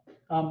e-bike?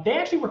 They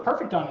actually work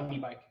perfect on an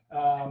e-bike.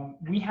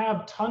 We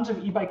have tons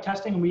of e-bike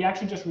testing, and we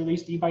actually just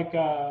released e-bike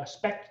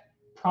spec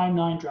Prime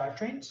 9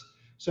 drivetrains.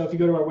 So if you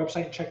go to our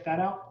website and check that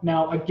out.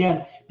 Now,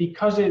 again,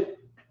 because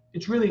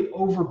it's really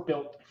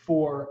overbuilt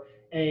for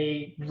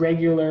a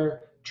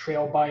regular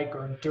trail bike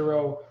or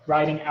enduro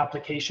riding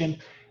application,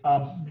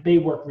 they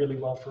work really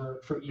well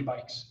for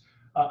e-bikes.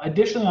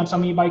 Additionally, on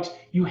some e-bikes,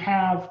 you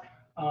have,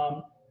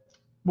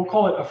 we'll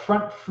call it a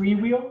front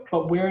freewheel,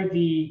 but where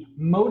the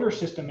motor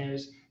system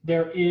is,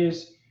 there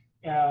is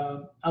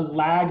a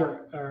lag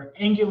or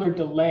angular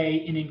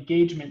delay in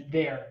engagement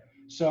there.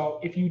 So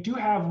if you do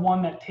have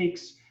one that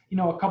takes a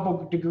couple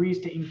of degrees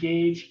to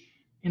engage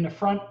in the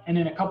front and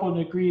then a couple of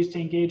degrees to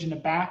engage in the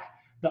back,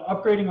 the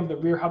upgrading of the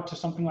rear hub to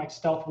something like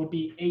Stealth would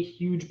be a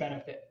huge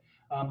benefit,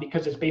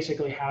 because it's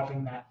basically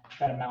having that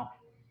amount.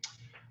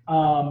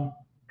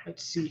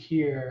 Let's see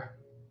here.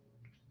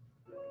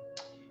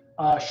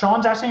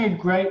 Sean's asking a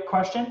great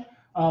question.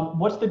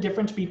 What's the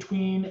difference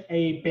between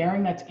a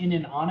bearing that's in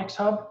an Onyx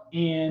hub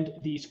and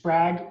the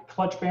Sprag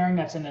clutch bearing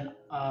that's in an,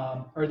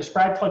 or the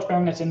Sprag clutch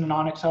bearing that's in an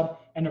Onyx hub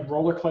and a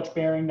roller clutch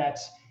bearing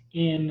that's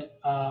in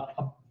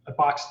a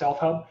Box Stealth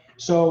hub?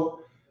 So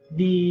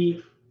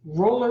the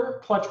roller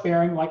clutch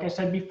bearing, like I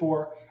said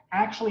before,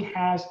 actually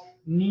has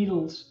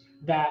needles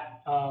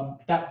that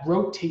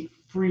rotate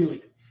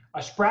freely. A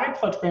Sprag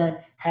clutch bearing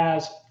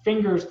has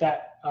fingers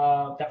that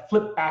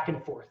flip back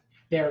and forth.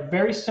 They are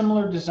very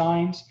similar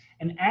designs,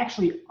 and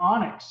actually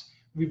Onyx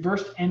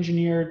reverse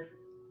engineered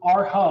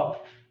our hub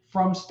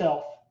from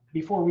Stealth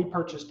before we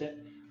purchased it,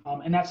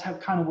 and that's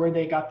kind of where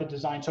they got the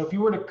design. So if you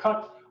were to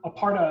cut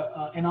apart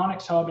an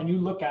Onyx hub and you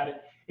look at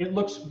it, it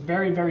looks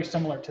very, very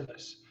similar to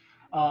this.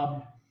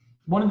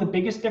 One of the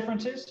biggest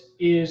differences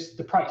is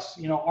the price.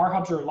 Our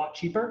hubs are a lot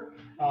cheaper,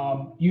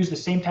 use the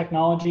same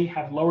technology,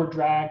 have lower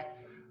drag,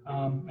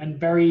 and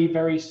very,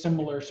 very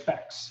similar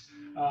specs.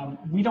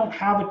 We don't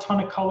have a ton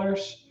of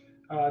colors.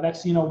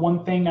 That's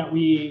one thing that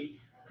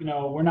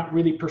we're not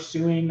really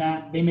pursuing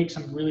that. They make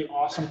some really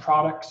awesome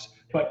products,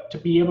 but to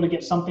be able to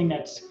get something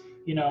that's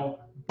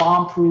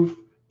bomb-proof,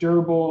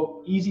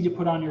 durable, easy to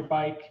put on your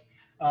bike,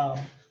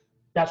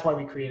 that's why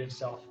we created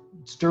Stealth.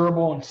 It's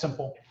durable and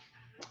simple.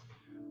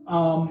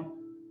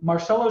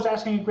 Marcelo's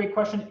asking a great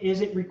question. Is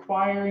it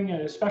requiring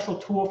a special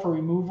tool for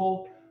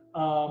removal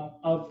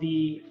of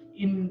the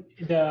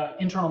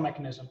internal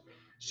mechanism?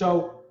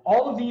 So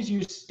all of these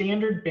use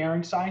standard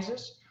bearing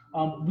sizes.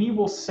 We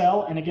will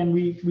sell, and again,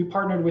 we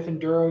partnered with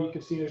Enduro. You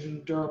can see there's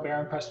an Enduro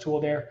bearing press tool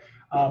there.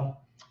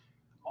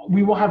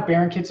 We will have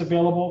bearing kits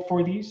available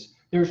for these.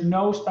 There's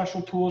no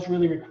special tools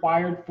really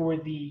required for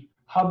the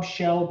hub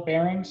shell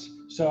bearings.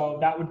 So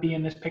that would be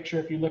in this picture.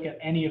 If you look at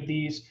any of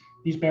these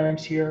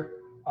bearings here,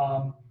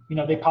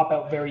 they pop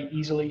out very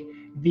easily.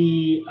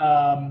 The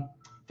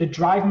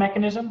drive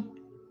mechanism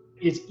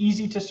is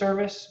easy to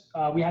service.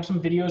 We have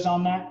some videos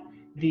on that.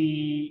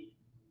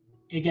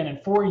 Again, in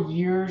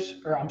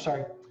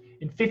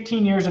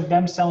 15 years of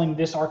them selling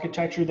this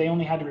architecture, they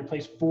only had to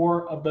replace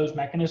 4 of those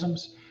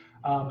mechanisms,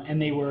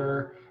 and they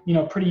were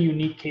pretty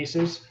unique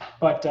cases.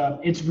 But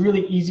it's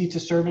really easy to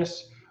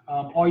service.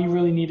 All you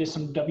really need is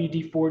some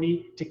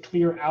WD-40 to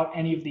clear out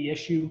any of the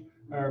issue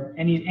or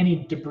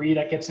any debris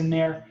that gets in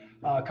there.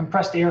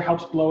 Compressed air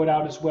helps blow it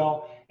out as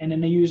well. And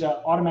then they use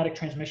automatic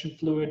transmission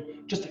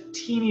fluid, just a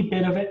teeny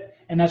bit of it,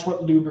 and that's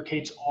what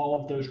lubricates all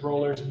of those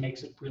rollers and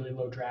makes it really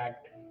low drag.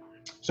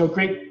 So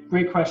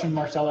great question,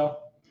 Marcelo.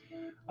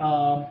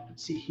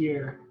 Let's see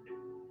here.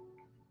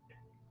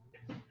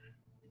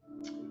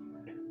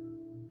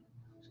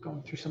 Just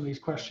going through some of these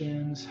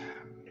questions.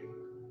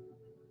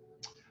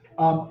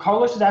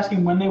 Carlos is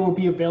asking when they will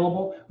be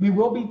available. We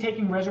will be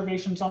taking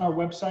reservations on our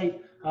website.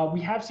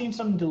 We have seen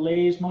some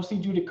delays, mostly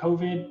due to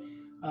COVID.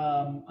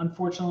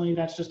 Unfortunately,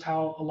 that's just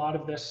how a lot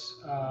of this,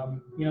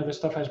 this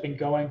stuff has been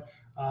going.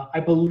 I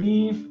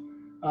believe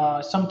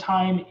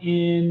sometime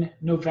in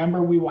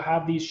November we will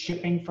have these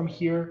shipping from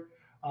here,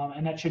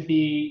 and that should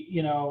be,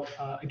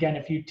 again,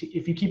 if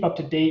you keep up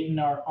to date and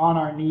are on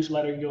our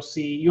newsletter,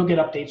 you'll get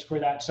updates for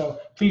that. So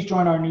please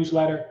join our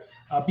newsletter.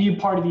 Be a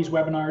part of these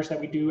webinars that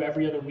we do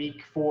every other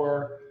week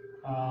for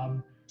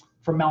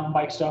mountain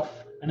bike stuff,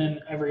 and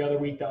then every other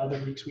week, the other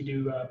weeks we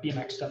do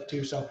BMX stuff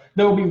too. So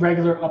there will be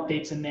regular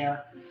updates in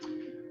there.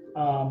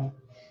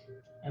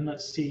 And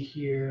let's see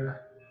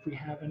here if we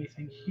have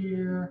anything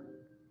here.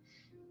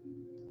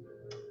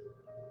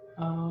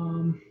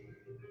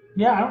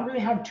 Yeah, I don't really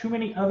have too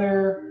many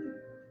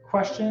other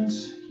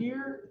questions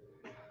here.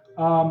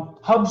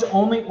 Hubs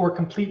only or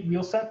complete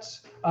wheel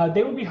sets?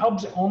 They would be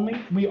hubs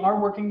only. We are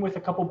working with a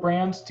couple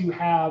brands to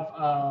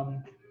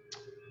have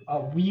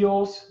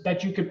wheels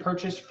that you could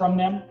purchase from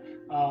them.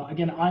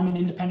 Again, I'm an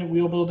independent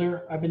wheel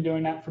builder. I've been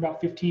doing that for about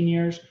 15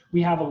 years.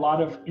 We have a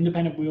lot of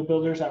independent wheel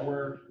builders that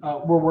we're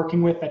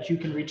working with that you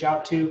can reach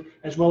out to,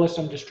 as well as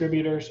some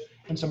distributors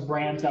and some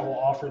brands that will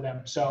offer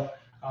them. So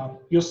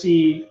you'll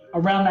see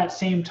around that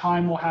same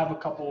time we'll have a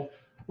couple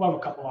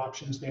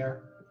options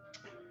there.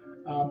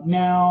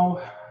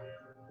 Now,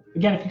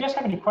 again, if you guys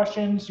have any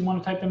questions, you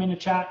want to type them in the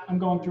chat. I'm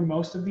going through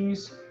most of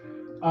these.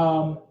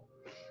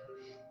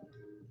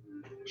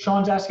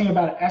 Sean's asking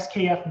about an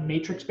SKF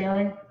matrix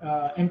bearing,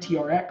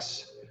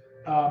 MTRX.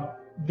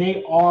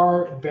 They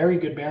are very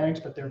good bearings,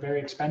 but they're very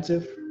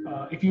expensive.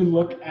 If you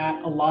look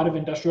at a lot of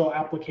industrial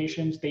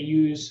applications, they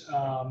use,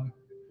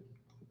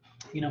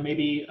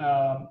 maybe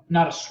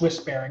not a Swiss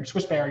bearing.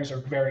 Swiss bearings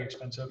are very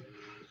expensive.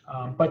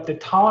 But the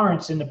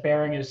tolerance in the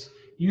bearing is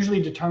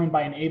usually determined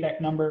by an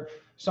ABEC number.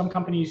 Some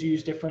companies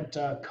use different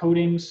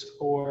coatings,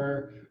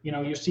 or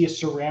you'll see a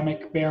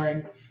ceramic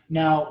bearing.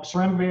 Now,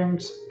 ceramic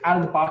bearings out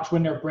of the box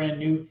when they're brand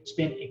new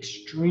spin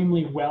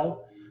extremely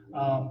well,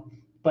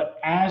 but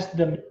as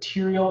the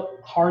material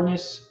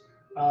hardness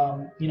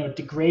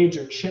degrades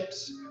or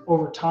chips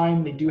over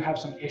time, they do have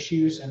some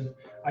issues, and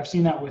I've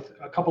seen that with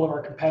a couple of our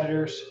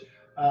competitors,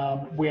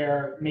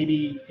 where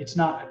maybe it's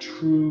not a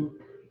true,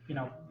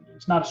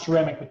 it's not a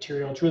ceramic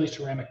material, it's really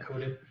ceramic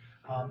coated.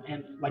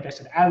 And like I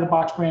said, out of the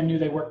box brand new,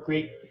 they work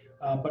great,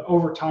 but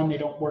over time they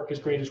don't work as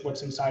great as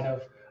what's inside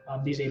of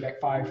these ABEC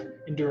 5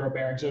 Enduro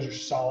bearings. Those are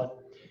solid.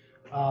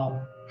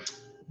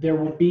 There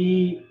will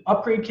be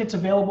upgrade kits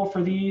available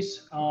for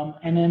these,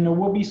 and then there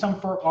will be some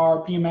for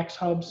our BMX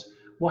hubs.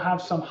 We'll have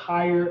some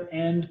higher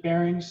end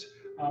bearings.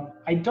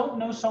 I don't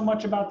know so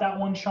much about that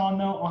one, Sean,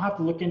 though. I'll have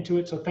to look into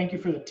it, so thank you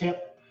for the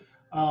tip.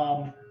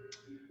 I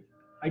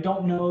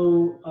don't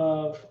know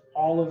of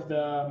all of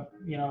the,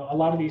 a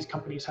lot of these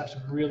companies have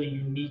some really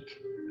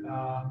unique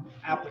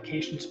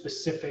application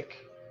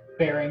specific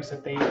bearings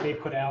that they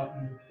put out,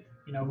 and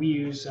we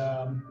use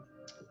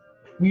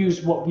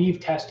what we've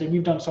tested.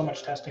 We've done so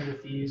much testing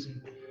with these,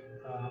 and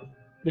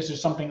this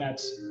is something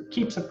that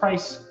keeps the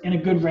price in a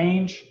good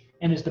range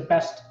and is the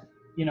best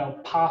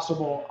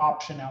possible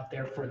option out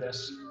there for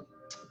this.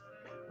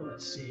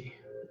 Let's see.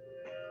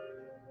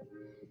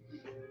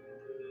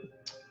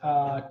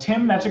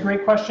 Tim, that's a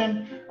great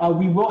question.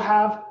 We will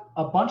have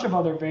a bunch of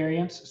other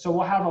variants. So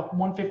we'll have a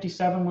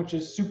 157, which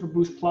is Super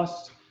Boost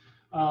Plus.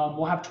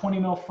 We'll have 20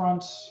 mil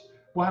fronts.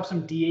 We'll have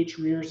some DH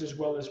rears as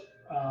well as,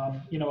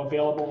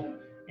 available.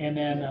 And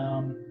then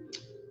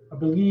I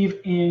believe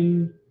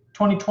in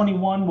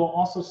 2021, we'll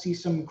also see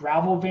some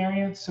gravel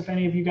variants. If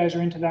any of you guys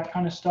are into that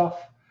kind of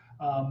stuff,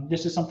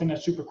 this is something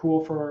that's super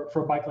cool for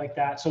a bike like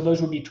that. So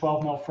those would be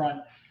 12 mil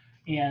front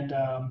and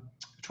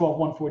 12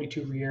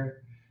 142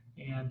 rear.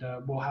 And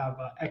we'll have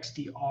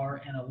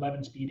XDR and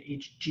 11-speed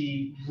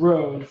HG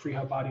road free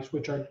hub bodies,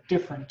 which are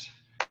different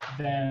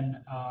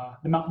than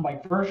the mountain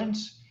bike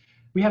versions.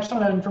 We have some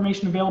of that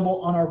information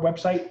available on our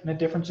website and the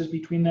differences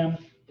between them.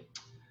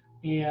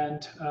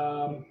 And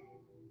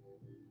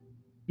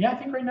yeah, I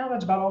think right now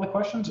that's about all the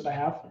questions that I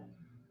have,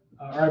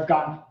 or I've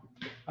gotten.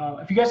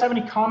 If you guys have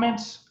any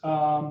comments,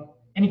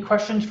 any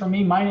questions for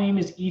me, my name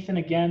is Ethan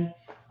again,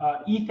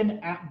 Ethan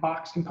at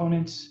Box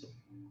Components.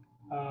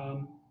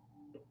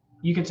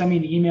 You can send me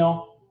an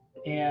email,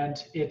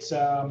 and it's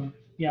I'll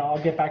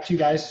get back to you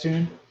guys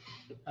soon.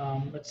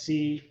 Let's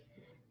see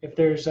if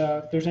there's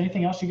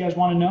anything else you guys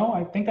want to know.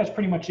 I think that's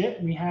pretty much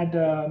it. We had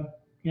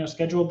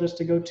scheduled this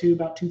to go to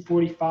about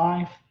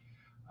 2:45.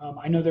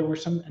 I know there were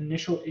some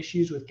initial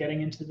issues with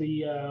getting into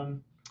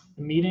the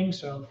meeting,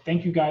 so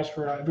thank you guys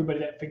for everybody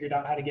that figured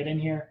out how to get in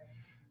here.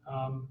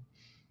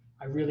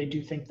 I really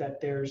do think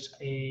that there's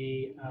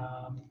a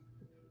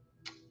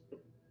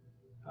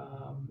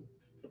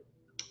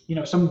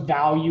some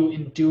value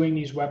in doing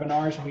these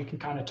webinars, and we can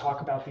kind of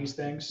talk about these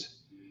things.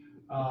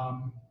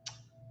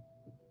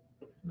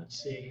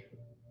 Let's see.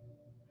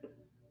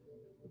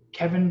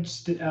 Kevin,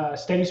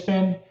 Steady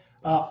Spin.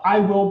 I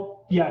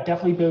will,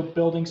 definitely be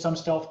building some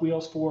stealth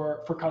wheels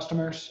for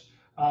customers.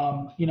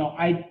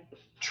 I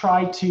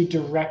try to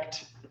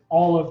direct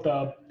all of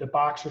the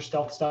Boxer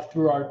Stealth stuff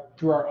through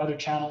our other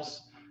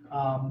channels.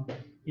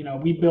 You know,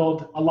 we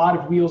build a lot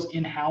of wheels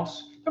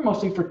in-house. They're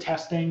mostly for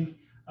testing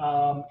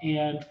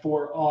and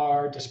for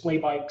our display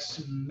bikes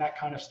and that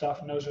kind of stuff.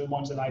 And those are the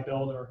ones that I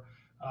build. Or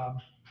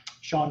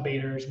Sean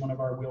Bader is one of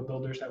our wheel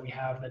builders that we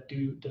have that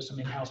does some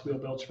in-house wheel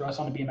builds for us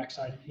on the BMX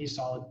side. He's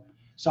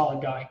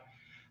solid guy.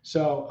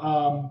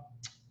 So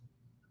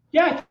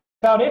yeah, that's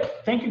about it.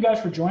 Thank you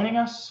guys for joining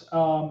us.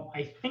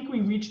 I think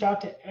we reached out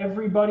to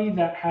everybody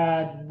that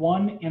had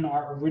won in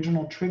our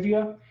original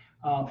trivia.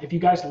 If you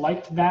guys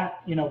liked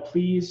that, you know,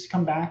 please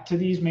come back to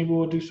these. Maybe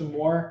we'll do some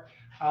more.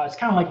 It's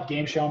kind of like a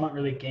game show. I'm not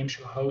really a game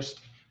show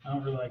host. I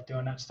don't really like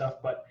doing that stuff.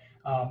 But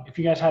if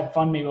you guys had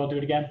fun, maybe I'll do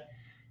it again.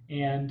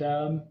 And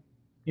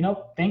you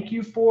know, thank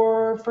you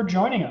for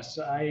joining us.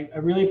 I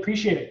really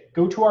appreciate it.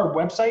 Go to our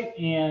website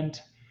and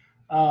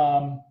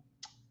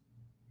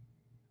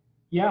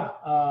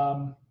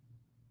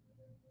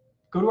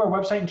go to our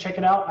website and check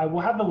it out. I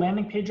will have the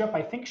landing page up.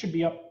 I think should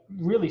be up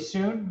really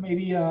soon.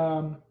 Maybe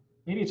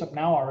it's up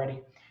now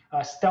already.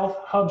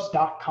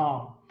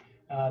 Stealthhubs.com.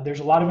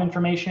 There's a lot of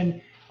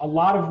information. A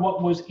lot of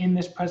what was in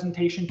this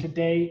presentation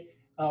today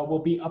will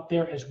be up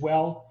there as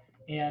well.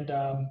 And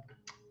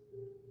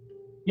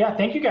yeah,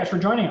 thank you guys for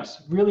joining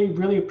us. Really,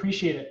 really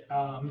appreciate it.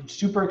 I'm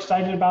super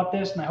excited about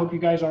this, and I hope you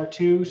guys are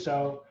too.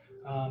 So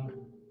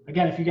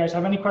again, if you guys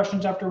have any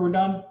questions after we're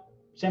done,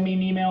 send me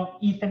an email,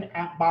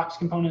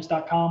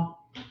 ethan@boxcomponents.com,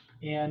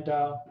 and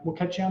we'll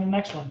catch you on the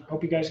next one.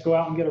 Hope you guys go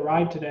out and get a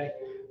ride today.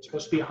 It's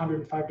supposed to be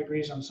 105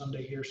 degrees on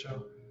Sunday here,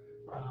 so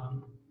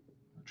I'll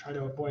try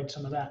to avoid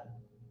some of that.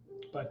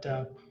 But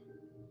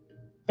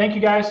thank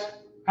you guys.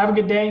 Have a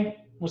good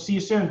day. We'll see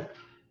you soon.